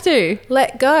to. You have to.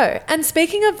 Let go. And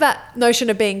speaking of that notion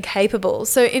of being capable,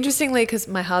 so interestingly, because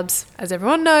my hubs, as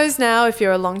everyone knows now, if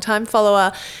you're a long-time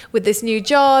follower, with this new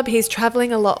job, he's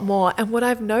traveling a lot more. And what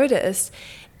I've noticed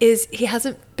is he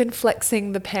hasn't been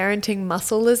flexing the parenting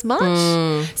muscle as much.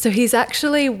 So he's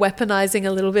actually weaponizing a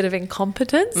little bit of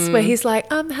incompetence where he's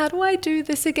like, how do I do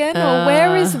this again? Or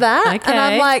where is that? Okay, and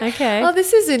I'm like, okay. oh,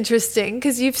 this is interesting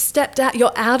because you've stepped out,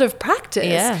 you're out of practice.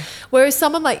 Yeah. Whereas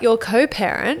someone like your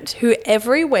co-parent who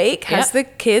every week has the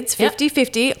kids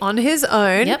 50-50 on his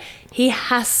own, he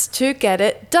has to get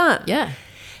it done. Yeah.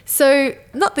 So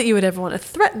not that you would ever want to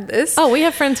threaten this Oh, we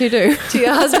have friends who do. to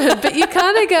your husband, but you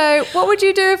kind of go, what would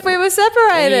you do if we were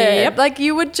separated? Yep. Like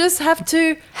you would just have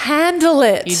to handle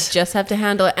it. You just have to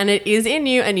handle it. And it is in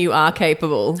you and you are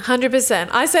capable. 100%.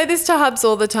 I say this to hubs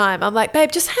all the time. I'm like,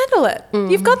 babe, just handle it.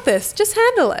 You've got this. Just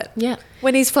handle it. Yeah.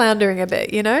 When he's floundering a bit,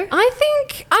 I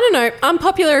don't know,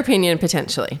 unpopular opinion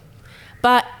potentially.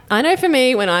 But I know for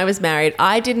me, when I was married,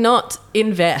 I did not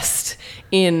invest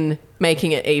in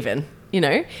making it even.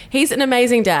 He's an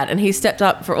amazing dad and he stepped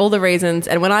up for all the reasons.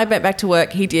 And when I went back to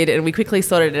work, he did, and we quickly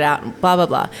sorted it out and blah, blah,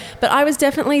 blah. But I was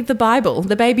definitely the Bible,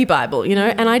 the baby Bible,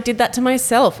 and I did that to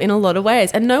myself in a lot of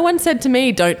ways. And no one said to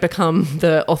me, don't become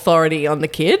the authority on the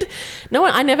kid.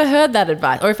 I never heard that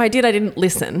advice. Or if I did, I didn't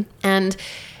listen. And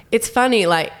it's funny,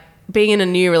 like being in a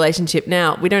new relationship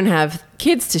now, we don't have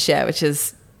kids to share, which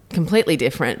is completely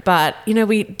different, but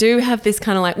we do have this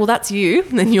kind of like, well, that's you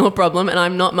and your problem, and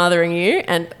I'm not mothering you,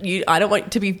 and I don't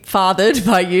want to be fathered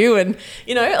by you, and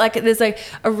like there's a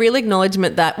real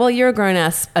acknowledgement that, well, you're a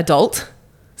grown-ass adult,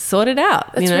 sort it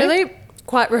out. It's really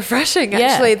quite refreshing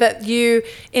actually that you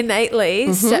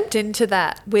innately stepped into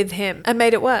that with him and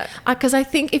made it work. Because I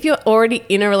think if you're already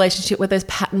in a relationship where those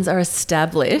patterns are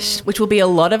established, which will be a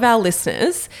lot of our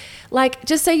listeners, like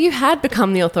just say you had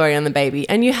become the authority on the baby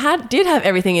and you did have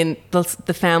everything in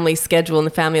the family schedule and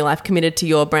the family life committed to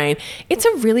your brain. It's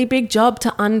a really big job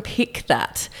to unpick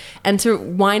that and to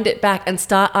wind it back and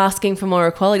start asking for more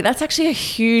equality. That's actually a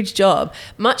huge job,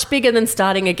 much bigger than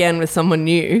starting again with someone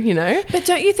new, But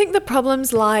don't you think the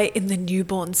problems lie in the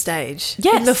newborn stage?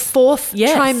 Yes. In the fourth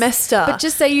trimester. But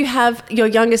just say your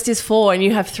youngest is 4 and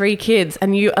you have 3 kids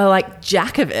and you are like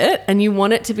jack of it and you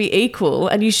want it to be equal,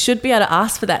 and you should be able to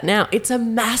ask for that now. It's a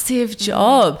massive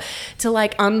job to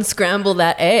like unscramble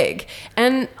that egg.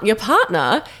 And your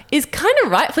partner is kind of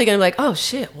rightfully going to be like, oh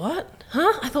shit, what?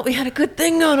 huh? I thought we had a good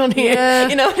thing going on here. Yeah.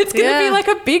 You know, it's going to be Yeah. like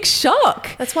a big shock.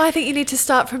 That's why I think you need to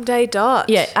start from day dot.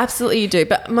 Yeah, absolutely you do.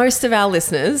 But most of our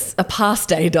listeners are past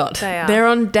day dot. They are. They're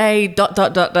on day dot,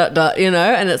 you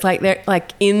know, and it's like they're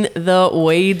like in the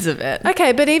weeds of it.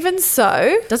 Okay, but even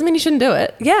so, Doesn't mean you shouldn't do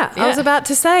it. yeah, I was about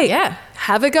to say, Yeah.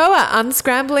 have a go at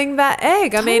unscrambling that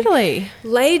egg. I mean, Totally.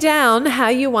 lay down how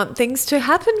you want things to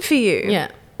happen for you. Yeah.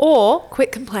 Or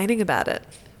quit complaining about it.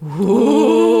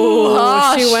 Ooh,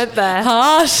 harsh. She went there.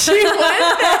 Harsh. She went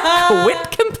there.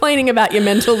 Quit complaining about your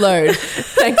mental load.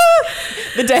 Thanks.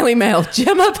 The Daily Mail.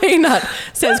 Gemma Peanut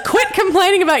says, quit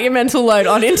complaining about your mental load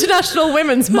on International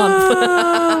Women's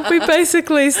Month. We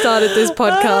basically started this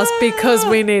podcast because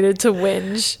we needed to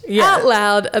whinge out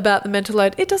loud about the mental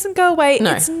load. It doesn't go away.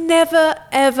 No. It's never,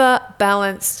 ever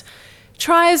balanced.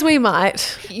 Try as we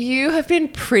might. You have been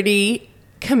pretty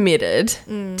committed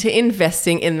to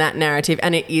investing in that narrative,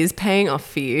 and it is paying off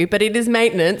for you, but it is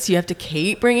maintenance. You have to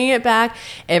keep bringing it back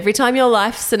every time your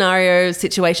life scenario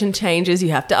situation changes.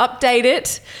 You have to update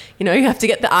it. You know, you have to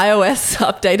get the iOS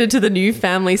updated to the new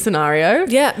family scenario.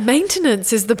 Yeah,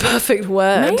 maintenance is the perfect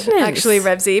word, Maintenance. actually,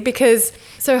 Revzy, because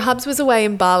so Hubs was away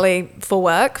in Bali for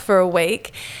work for a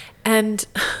week, and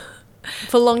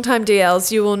for long-time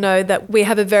DLs, you will know that we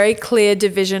have a very clear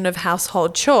division of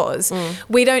household chores.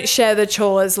 We don't share the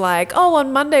chores like, oh,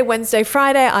 on Monday, Wednesday,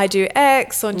 Friday, I do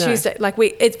X. On Tuesday, like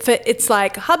it's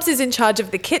like Hubs is in charge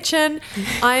of the kitchen.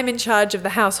 I am in charge of the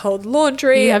household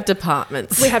laundry. You have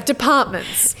departments. We have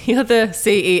departments. You're the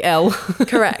CEL.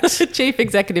 Correct. Chief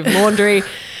Executive Laundry,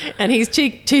 and he's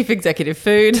Chief Executive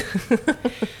Food.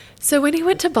 So when he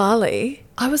went to Bali,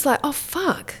 I was like, oh,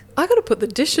 fuck, I got to put the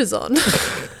dishes on.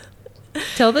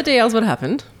 Tell the DLs what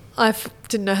happened.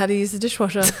 Didn't know how to use the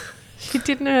dishwasher. She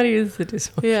didn't know how to use the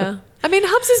dishwasher. Yeah. I mean,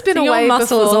 Hubs has been So away your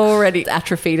muscle is before. already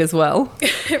atrophied as well.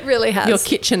 It really has. Your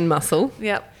kitchen muscle.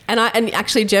 Yep. And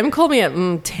actually Jem called me at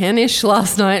 10-ish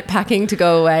last night packing to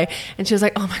go away, and she was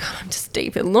like, oh my God, I'm just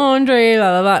deep in laundry,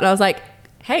 blah, blah, blah. And I was like,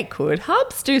 hey, could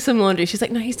Hubs do some laundry? She's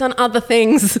like, no, he's done other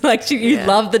things. Like, you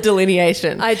love the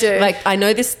delineation. I do. Like, I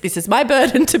know this is my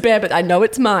burden to bear, but I know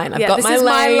it's mine. I've got this my is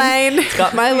lane. my lane. It's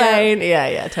got my lane.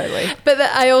 Yeah, totally. But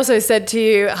I also said to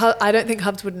you, I don't think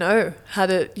Hubs would know how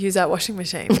to use our washing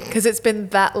machine because it's been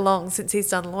that long since he's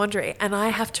done laundry, and I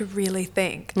have to really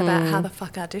think about how the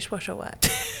fuck our dishwasher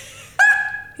works.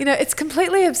 You know, it's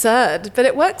completely absurd, but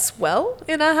it works well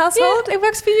in our household. Yeah, it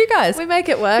works for you guys. We make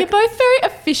it work. You're both very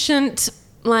efficient,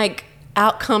 like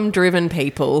outcome-driven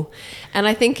people. And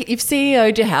I think you've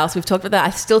CEO'd your house. We've talked about that. I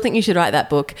still think you should write that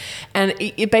book. And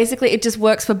it just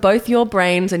works for both your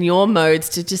brains and your modes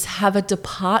to just have a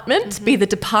department, be the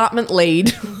department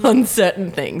lead on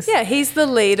certain things. Yeah, he's the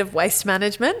lead of waste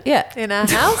management in our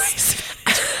house.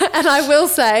 And I will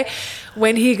say,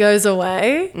 when he goes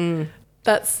away,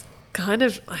 that's kind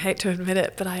of, I hate to admit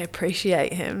it, but I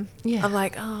appreciate him. Yeah. I'm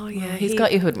like, oh yeah, he's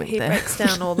got you hoodwinked He there. breaks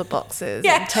down all the boxes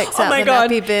and takes out the God.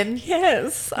 nappy bin.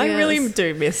 Yes, I really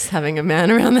do miss having a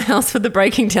man around the house for the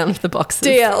breaking down of the boxes.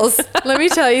 DLs, let me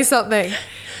tell you something.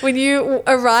 When you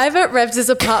arrive at Revz's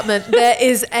apartment, there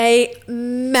is a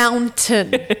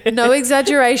mountain, no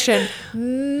exaggeration,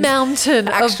 mountain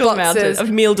Actual of boxes. mountain of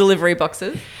meal delivery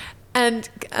boxes. And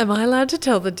am I allowed to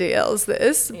tell the DLs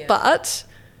this? Yeah. But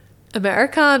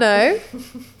Americano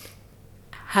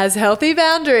has healthy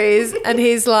boundaries, and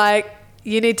he's like,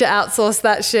 you need to outsource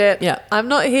that shit. Yeah. I'm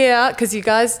not here because you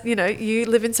guys, you know, you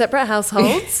live in separate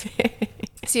households.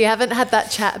 So you haven't had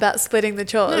that chat about splitting the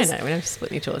chores. No, we don't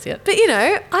split any chores yet. But, you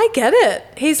know, I get it.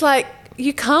 He's like,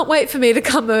 you can't wait for me to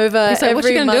come over. He's like, what are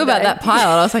you going to do about that pile?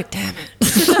 And I was like, damn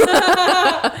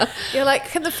it. You're like,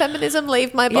 can the feminism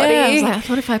leave my body? Yeah, I was like,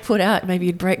 what if I put out, maybe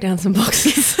you'd break down some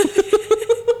boxes.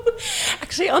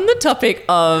 Actually, on the topic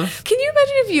of... Can you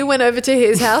imagine if you went over to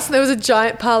his house and there was a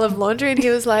giant pile of laundry and he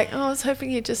was like, oh, I was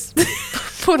hoping you'd just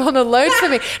put on a load for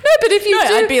me. No, but if you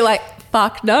do... I'd be like,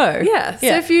 fuck no. Yeah.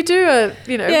 So if you do a,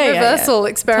 reversal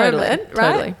experiment, totally,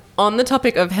 right? Totally. On the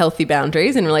topic of healthy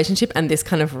boundaries in relationship and this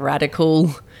kind of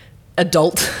radical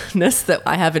adultness that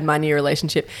I have in my new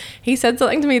relationship, he said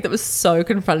something to me that was so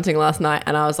confronting last night,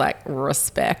 and I was like,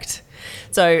 respect.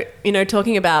 So,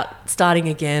 talking about starting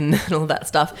again and all that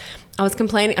stuff, I was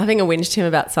complaining, having a whinge to him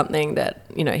about something that,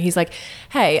 he's like,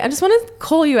 hey, I just want to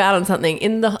call you out on something.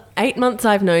 In the 8 months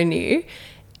I've known you,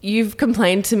 you've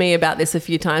complained to me about this a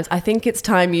few times. I think it's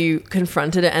time you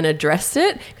confronted it and addressed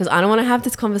it, because I don't want to have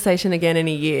this conversation again in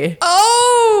a year.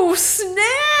 Oh,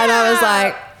 snap! And I was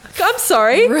like, I'm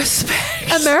sorry.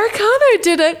 Respect. Americano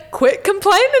did a quit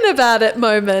complaining about it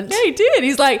moment. Yeah, he did.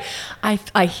 He's like,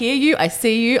 I hear you, I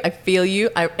see you, I feel you,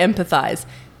 I empathize.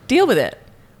 Deal with it.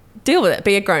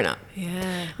 Be a grown-up.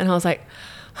 Yeah. And I was like,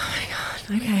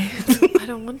 Okay. I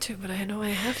don't want to, but I know I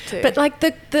have to. But like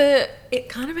it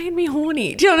kind of made me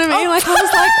horny. Do you know what I mean? Like I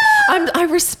was like, I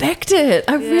respect it.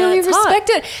 I really it's respect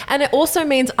it. And it also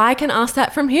means I can ask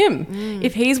that from him.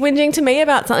 If he's whinging to me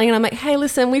about something and I'm like, hey,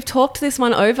 listen, we've talked this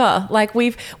one over. Like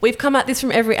we've come at this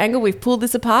from every angle. We've pulled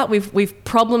this apart. We've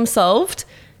problem solved.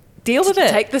 Deal with it.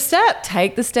 Take the step.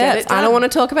 Take the Get steps. it done. I don't want to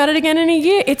talk about it again in a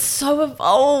year. It's so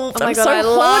evolved. Oh my I'm God, so I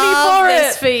horny love for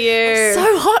this it. for you. I'm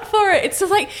so hot for it. It's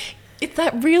just like, it's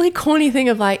that really corny thing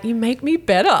of like, you make me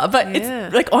better. But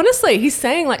it's like, honestly, he's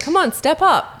saying like, come on, step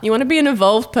up. You want to be an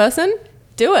evolved person?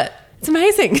 Do it. It's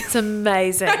amazing. It's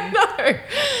amazing. No.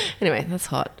 Anyway, that's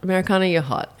hot. Americana, you're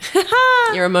hot.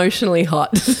 You're emotionally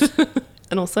hot.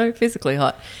 And also physically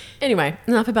hot. Anyway,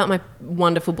 enough about my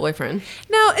wonderful boyfriend.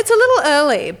 Now, it's a little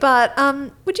early, but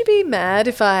would you be mad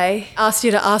if I asked you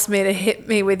to ask me to hit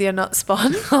me with your not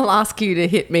spawn? I'll ask you to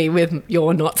hit me with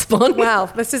your not spawn. Wow,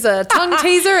 this is a tongue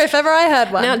teaser if ever I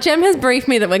had one. Now, Jem has briefed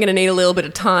me that we're going to need a little bit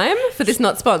of time for this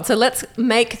not spawn. So let's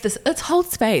hold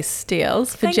space,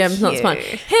 DLs, for Thank Jem's not you. spawn.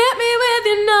 Hit me with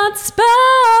your not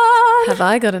spawn. Have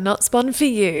I got a not spawn for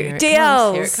you? Here it DLs.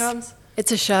 comes, here it comes.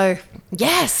 It's a show.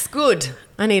 Yes, good.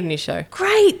 I need a new show.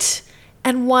 Great.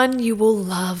 And one you will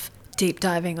love deep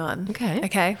diving on.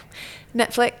 Okay.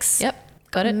 Netflix. Yep,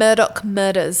 got it. Murdoch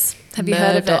Murders. Have you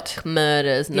heard of it? Murdoch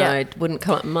Murders. No, Yeah. it wouldn't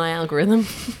come up in my algorithm.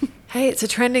 Hey, it's a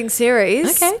trending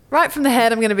series. Okay. Right from the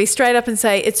head, I'm going to be straight up and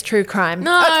say it's true crime.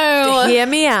 No. Hear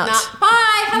me out.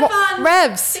 Bye, have fun.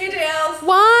 Revz. See you, DLs.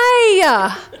 Why?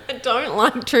 I don't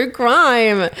like true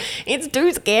crime. It's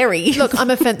too scary. Look, I'm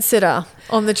a fence sitter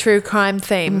on the true crime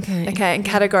theme. Okay, and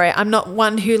category. I'm not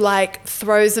one who like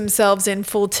throws themselves in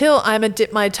full tilt. I'm a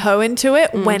dip my toe into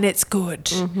it when it's good.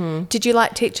 Mm-hmm. Did you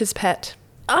like Teacher's Pet?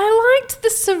 I liked the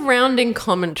surrounding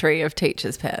commentary of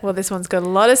Teacher's Pet. Well, this one's got a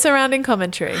lot of surrounding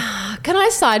commentary. Can I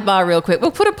sidebar real quick?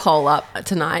 We'll put a poll up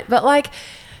tonight, but like,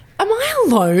 am I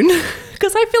alone?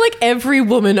 Because I feel like every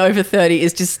woman over 30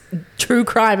 is just true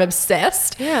crime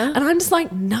obsessed. Yeah. And I'm just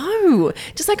like, no.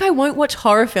 Just like I won't watch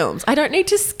horror films. I don't need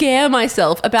to scare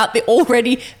myself about the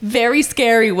already very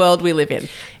scary world we live in.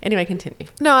 Anyway, continue.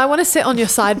 No, I want to sit on your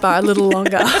sidebar a little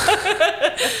longer.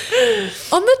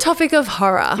 On the topic of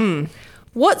horror,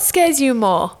 what scares you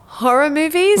more, horror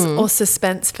movies or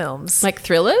suspense films? Like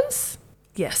thrillers?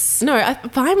 Yes. No, I'm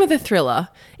fine with a thriller.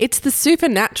 It's the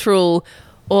supernatural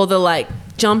or the like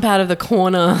jump out of the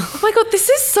corner. Oh my God, this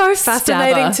is so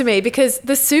fascinating Stabber. to me because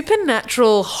the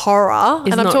supernatural horror,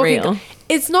 Is and I'm not talking, real.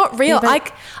 it's not real. Yeah,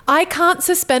 but- I can't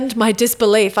suspend my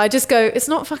disbelief. I just go, it's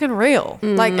not fucking real.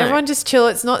 Like everyone just chill.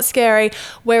 It's not scary.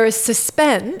 Whereas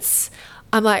suspense,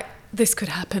 I'm like, this could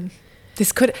happen.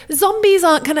 Zombies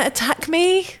aren't going to attack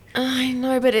me. I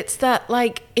know, but it's that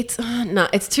like, it's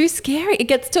too scary. It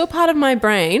gets to a part of my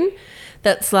brain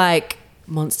that's like,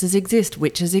 monsters exist,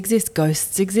 witches exist,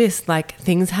 ghosts exist, like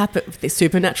things happen, this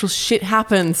supernatural shit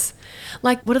happens.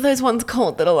 Like, what are those ones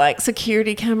called that are like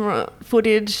security camera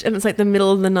footage and it's like the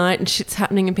middle of the night and shit's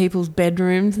happening in people's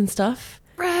bedrooms and stuff?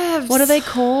 Revz. What are they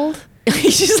called?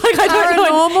 She's like, I don't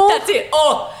know. Paranormal? That's it.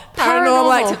 Oh,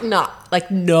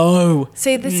 paranormal. No.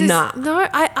 See, this is, Nah. no,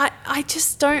 I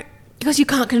just don't. Because you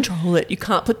can't control it. You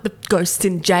can't put the ghosts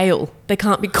in jail. They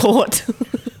can't be caught.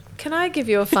 Can I give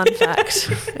you a fun fact?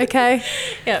 Okay.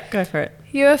 Yeah, go for it.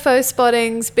 UFO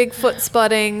spottings, Bigfoot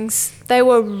spottings, they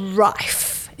were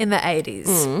rife in the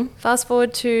 80s. Fast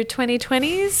forward to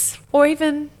 2020s or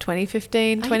even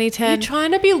 2015, 2010. You're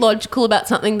trying to be logical about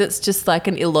something that's just like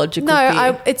an illogical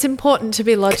fear. It's important to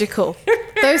be logical.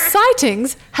 Those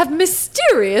sightings have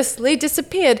mysteriously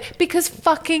disappeared because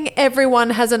fucking everyone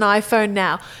has an iPhone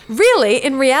now. Really,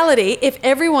 in reality, if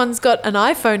everyone's got an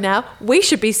iPhone now, we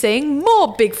should be seeing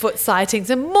more Bigfoot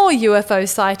sightings and more UFO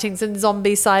sightings and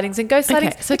zombie sightings and ghost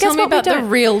sightings. Okay, so But tell guess me what? We about the don't.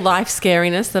 real life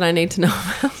scariness that I need to know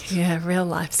about. Yeah, real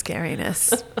life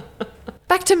scariness.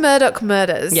 Back to Murdoch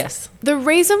Murders. Yes. The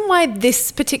reason why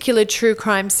this particular true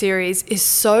crime series is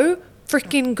so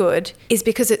freaking good is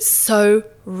because it's so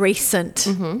recent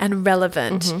and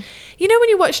relevant. You know when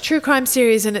you watch true crime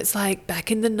series and it's like back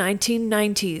in the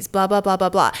 1990s, blah, blah, blah, blah,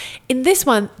 blah. In this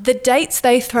one, the dates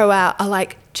they throw out are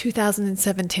like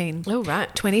 2017. Oh,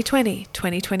 right. 2020,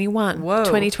 2021, Whoa.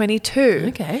 2022.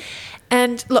 Okay.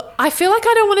 And look, I feel like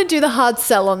I don't want to do the hard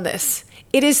sell on this.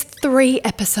 It is 3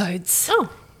 episodes. Oh.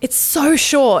 It's so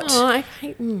short. Oh, I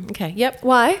hate. Okay. Yep.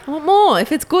 Why? I want more.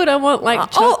 If it's good, I want like.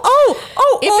 Oh,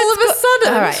 all If of it's a good-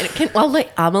 sudden. All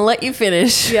right. I'm gonna let you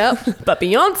finish. Yep. But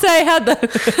Beyonce had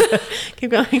the. Keep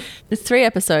going. It's 3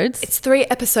 episodes. It's 3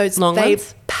 episodes. Long They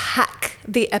ones? pack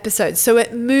the episodes. So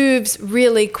it moves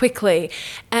really quickly.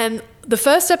 And the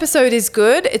first episode is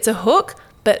good. It's a hook.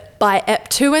 But by ep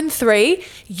 2 and 3,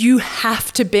 you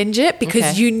have to binge it because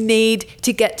Okay. you need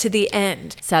to get to the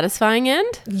end. Satisfying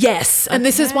end? Yes, and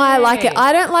this is why I like it. Okay.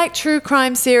 I don't like true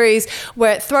crime series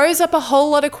where it throws up a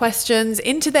whole lot of questions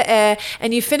into the air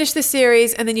and you finish the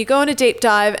series and then you go on a deep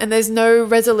dive and there's no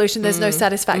resolution, there's no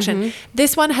satisfaction.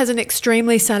 This one has an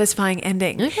extremely satisfying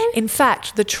ending. Okay. In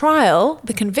fact, the trial,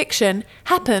 the conviction,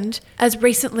 happened as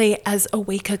recently as a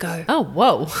week ago. Oh,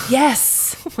 whoa.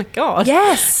 Yes. Oh my God.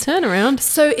 Yes. Turn around.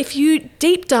 So if you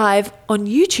deep dive on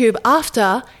YouTube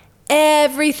after,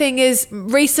 everything is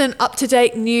recent,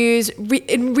 up-to-date news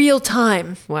in real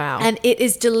time. Wow. And it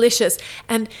is delicious.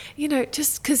 And, you know,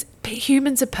 just because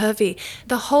humans are pervy,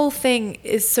 the whole thing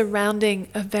is surrounding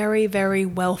a very, very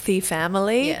wealthy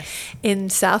family Yes. in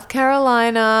South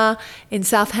Carolina, in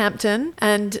Southampton,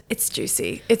 and it's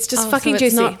juicy. It's just fucking so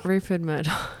it's juicy. not Rupert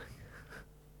Murdoch.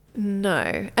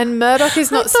 No. And Murdoch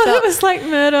is not I thought spelled... it was like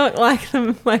Murdoch, like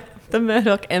the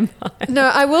Murdoch Empire. No,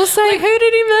 I will say... Like, who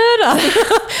did he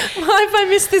murder? Why have I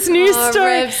missed this news Oh,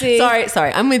 story? Revzy.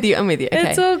 Sorry. I'm with you. Okay.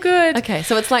 It's all good. Okay,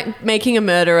 so it's like Making a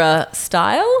Murderer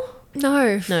style?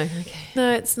 No. No, okay.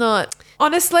 No, it's not.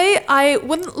 Honestly, I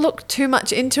wouldn't look too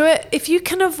much into it. If you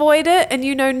can avoid it and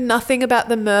you know nothing about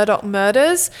the Murdoch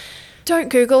murders, don't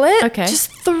Google it. Okay.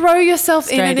 Just throw yourself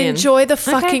in Straight and in. enjoy the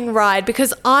Okay. fucking ride,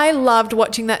 because I loved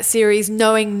watching that series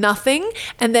knowing nothing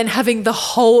and then having the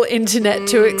whole internet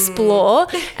to explore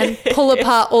and pull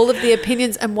apart all of the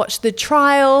opinions and watch the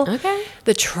trial. Okay.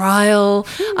 The trial.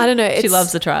 I don't know. She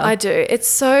loves the trial. I do. It's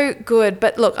so good.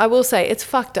 But look, I will say it's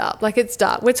fucked up. Like, it's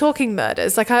dark. We're talking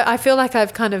murders. Like, I feel like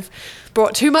I've kind of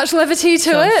brought too much levity to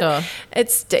Sure, it. sure.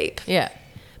 It's deep. Yeah.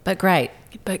 But great.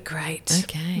 But great.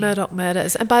 Okay. Murdoch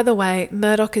murders. And by the way,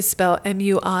 Murdoch is spelled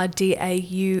Murdaugh,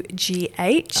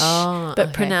 Oh, but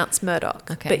okay. pronounced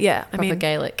Murdoch. Okay. But yeah, I Proper mean,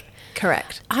 Gaelic.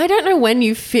 correct. I don't know when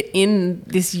you fit in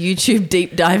this YouTube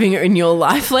deep diving in your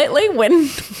life lately.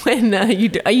 When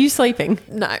are you sleeping?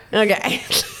 No. Okay.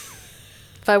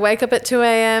 If I wake up at 2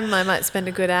 a.m., I might spend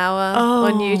a good hour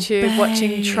on YouTube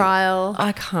watching babe. trial.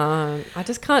 I can't. I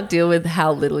just can't deal with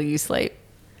how little you sleep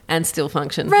and still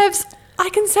function. Revz, I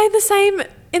can say the same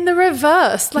in the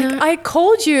reverse. Like, No. I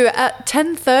called you at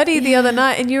 10:30 the other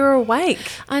night and you were awake.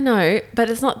 I know, but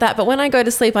it's not that. But when I go to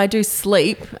sleep, I do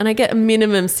sleep and I get a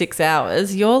minimum 6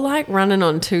 hours. You're like running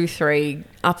on 2, 3,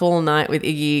 up all night with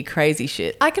Iggy, crazy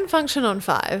shit. I can function on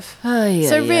 5. Ay,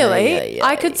 So ay, really, ay, ay,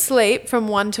 I ay. could sleep from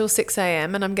 1 till 6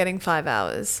 a.m. and I'm getting 5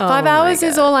 hours. Oh 5 my hours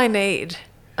is God. all I need.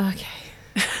 Okay.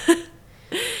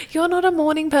 You're not a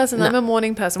morning person. No. I'm a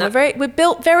morning person. We're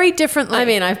built very differently. I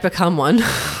mean, I've become one.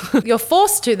 you're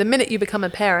forced to the minute you become a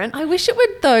parent. I wish it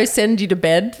would, though, send you to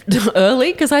bed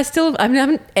early because I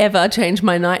haven't ever changed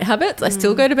my night habits. I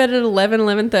still go to bed at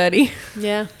 11:30.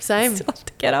 Yeah, same. Still have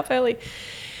to get up early.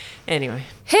 Anyway.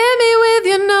 Hit me with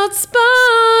your notes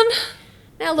spawn.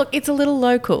 Now, look, it's a little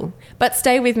local, but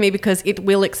stay with me because it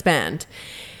will expand.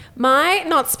 My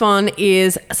not spawn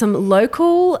is some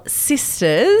local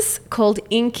sisters called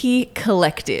Inky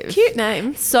Collective. Cute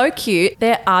name. So cute.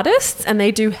 They're artists and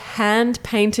they do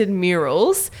hand-painted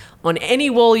murals on any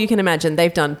wall you can imagine.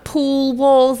 They've done pool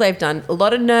walls, they've done a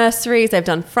lot of nurseries, they've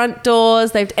done front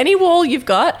doors, any wall you've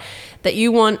got that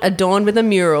you want adorned with a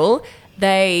mural.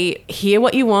 They hear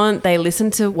what you want, they listen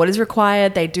to what is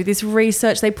required, they do this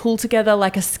research, they pull together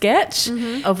like a sketch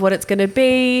of what it's going to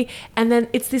be, and then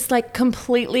it's this like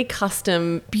completely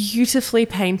custom, beautifully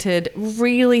painted,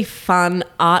 really fun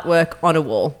artwork on a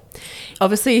wall.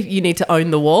 Obviously, you need to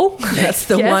own the wall. That's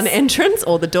the Yes. one entrance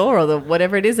or the door or the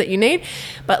whatever it is that you need.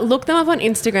 But look them up on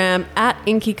Instagram at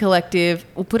Inky Collective.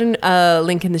 We'll put a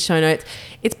link in the show notes.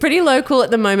 It's pretty local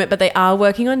at the moment, but they are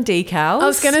working on decals. I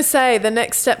was going to say the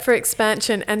next step for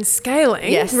expansion and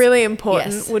scaling, Yes. really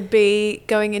important, Yes. would be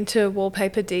going into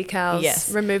wallpaper decals,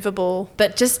 Yes. removable.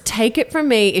 But just take it from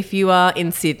me, if you are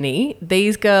in Sydney,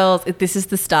 these girls, this is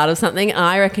the start of something.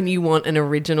 I reckon you want an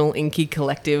original Inky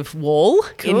Collective wall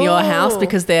in your house Cool.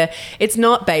 because it's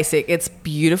not basic. It's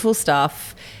beautiful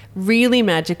stuff, really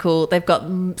magical. They've got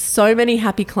so many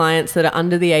happy clients that are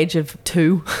under the age of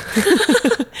 2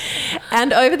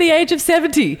 and over the age of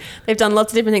 70. They've done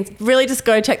lots of different things. Really just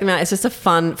go check them out. It's just a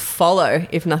fun follow,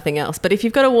 if nothing else. But if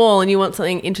you've got a wall and you want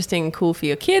something interesting and cool for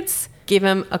your kids, give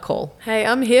them a call. Hey,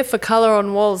 I'm here for colour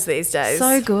on walls these days.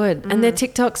 So good. And their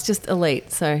TikTok's just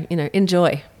elite. So,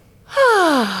 enjoy.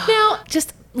 Now,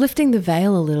 just lifting the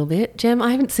veil a little bit. Jem,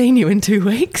 I haven't seen you in 2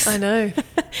 weeks. I know.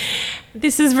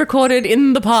 This is recorded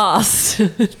in the past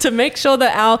to make sure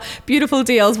that our beautiful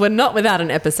DLs were not without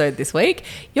an episode this week.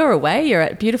 You're away. You're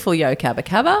at beautiful Yo Cabba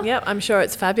Cabba. Yep, I'm sure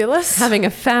it's fabulous. Having a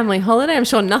family holiday. I'm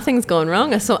sure nothing's gone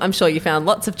wrong. I'm sure you found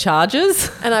lots of charges.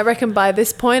 And I reckon by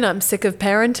this point, I'm sick of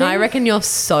parenting. I reckon you're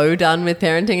so done with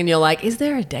parenting and you're like, is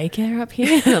there a daycare up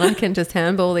here that I can just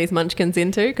handball these munchkins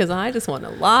into? Because I just want to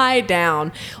lie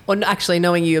down. Or actually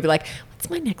knowing you'll be like, what's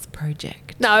my next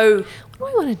project? No. What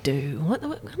do I want to do? What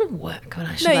kind of work would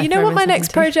I should No, I you know throw what my myself next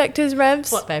into? project is,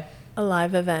 Revz? What, babe? A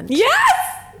live event.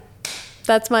 Yes!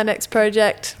 That's my next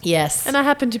project. Yes. And I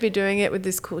happen to be doing it with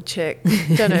this cool chick.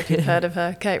 Don't know if you've heard of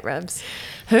her, Kate Revz.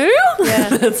 Who? Yeah.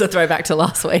 That's a throwback to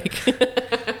last week.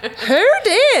 Who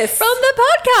dis? From the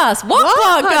podcast.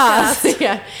 What podcast?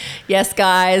 Yeah. Yes,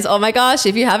 guys. Oh my gosh.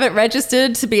 If you haven't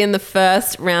registered to be in the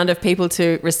first round of people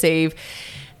to receive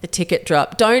the ticket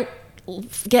drop, don't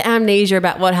get amnesia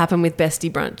about what happened with Bestie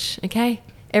Brunch, okay?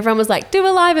 Everyone was like, do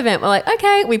a live event. We're like,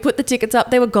 okay. We put the tickets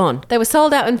up. They were gone. They were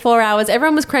sold out in 4 hours.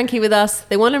 Everyone was cranky with us.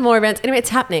 They wanted more events. Anyway, it's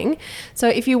happening. So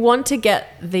if you want to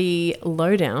get the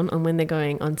lowdown on when they're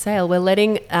going on sale, we're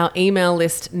letting our email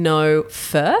list know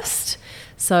first.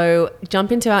 So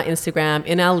jump into our Instagram.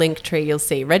 In our link tree, you'll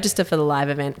see register for the live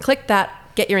event. Click that.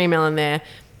 Get your email in there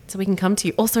so we can come to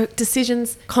you. Also,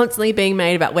 decisions constantly being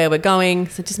made about where we're going.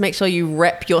 So just make sure you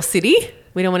rep your city.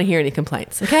 We don't want to hear any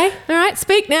complaints, okay? All right,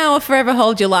 speak now or forever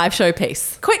hold your live show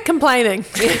peace. Quit complaining.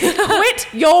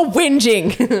 Quit your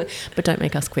whinging. But don't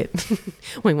make us quit.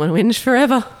 We want to whinge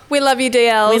forever. We love you,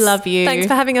 DLs. We love you. Thanks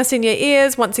for having us in your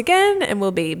ears once again, and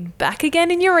we'll be back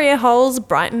again in your ear holes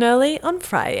bright and early on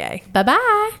Friday.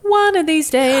 Bye-bye. One of these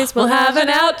days we'll have an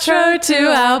outro to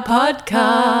our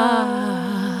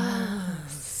podcast.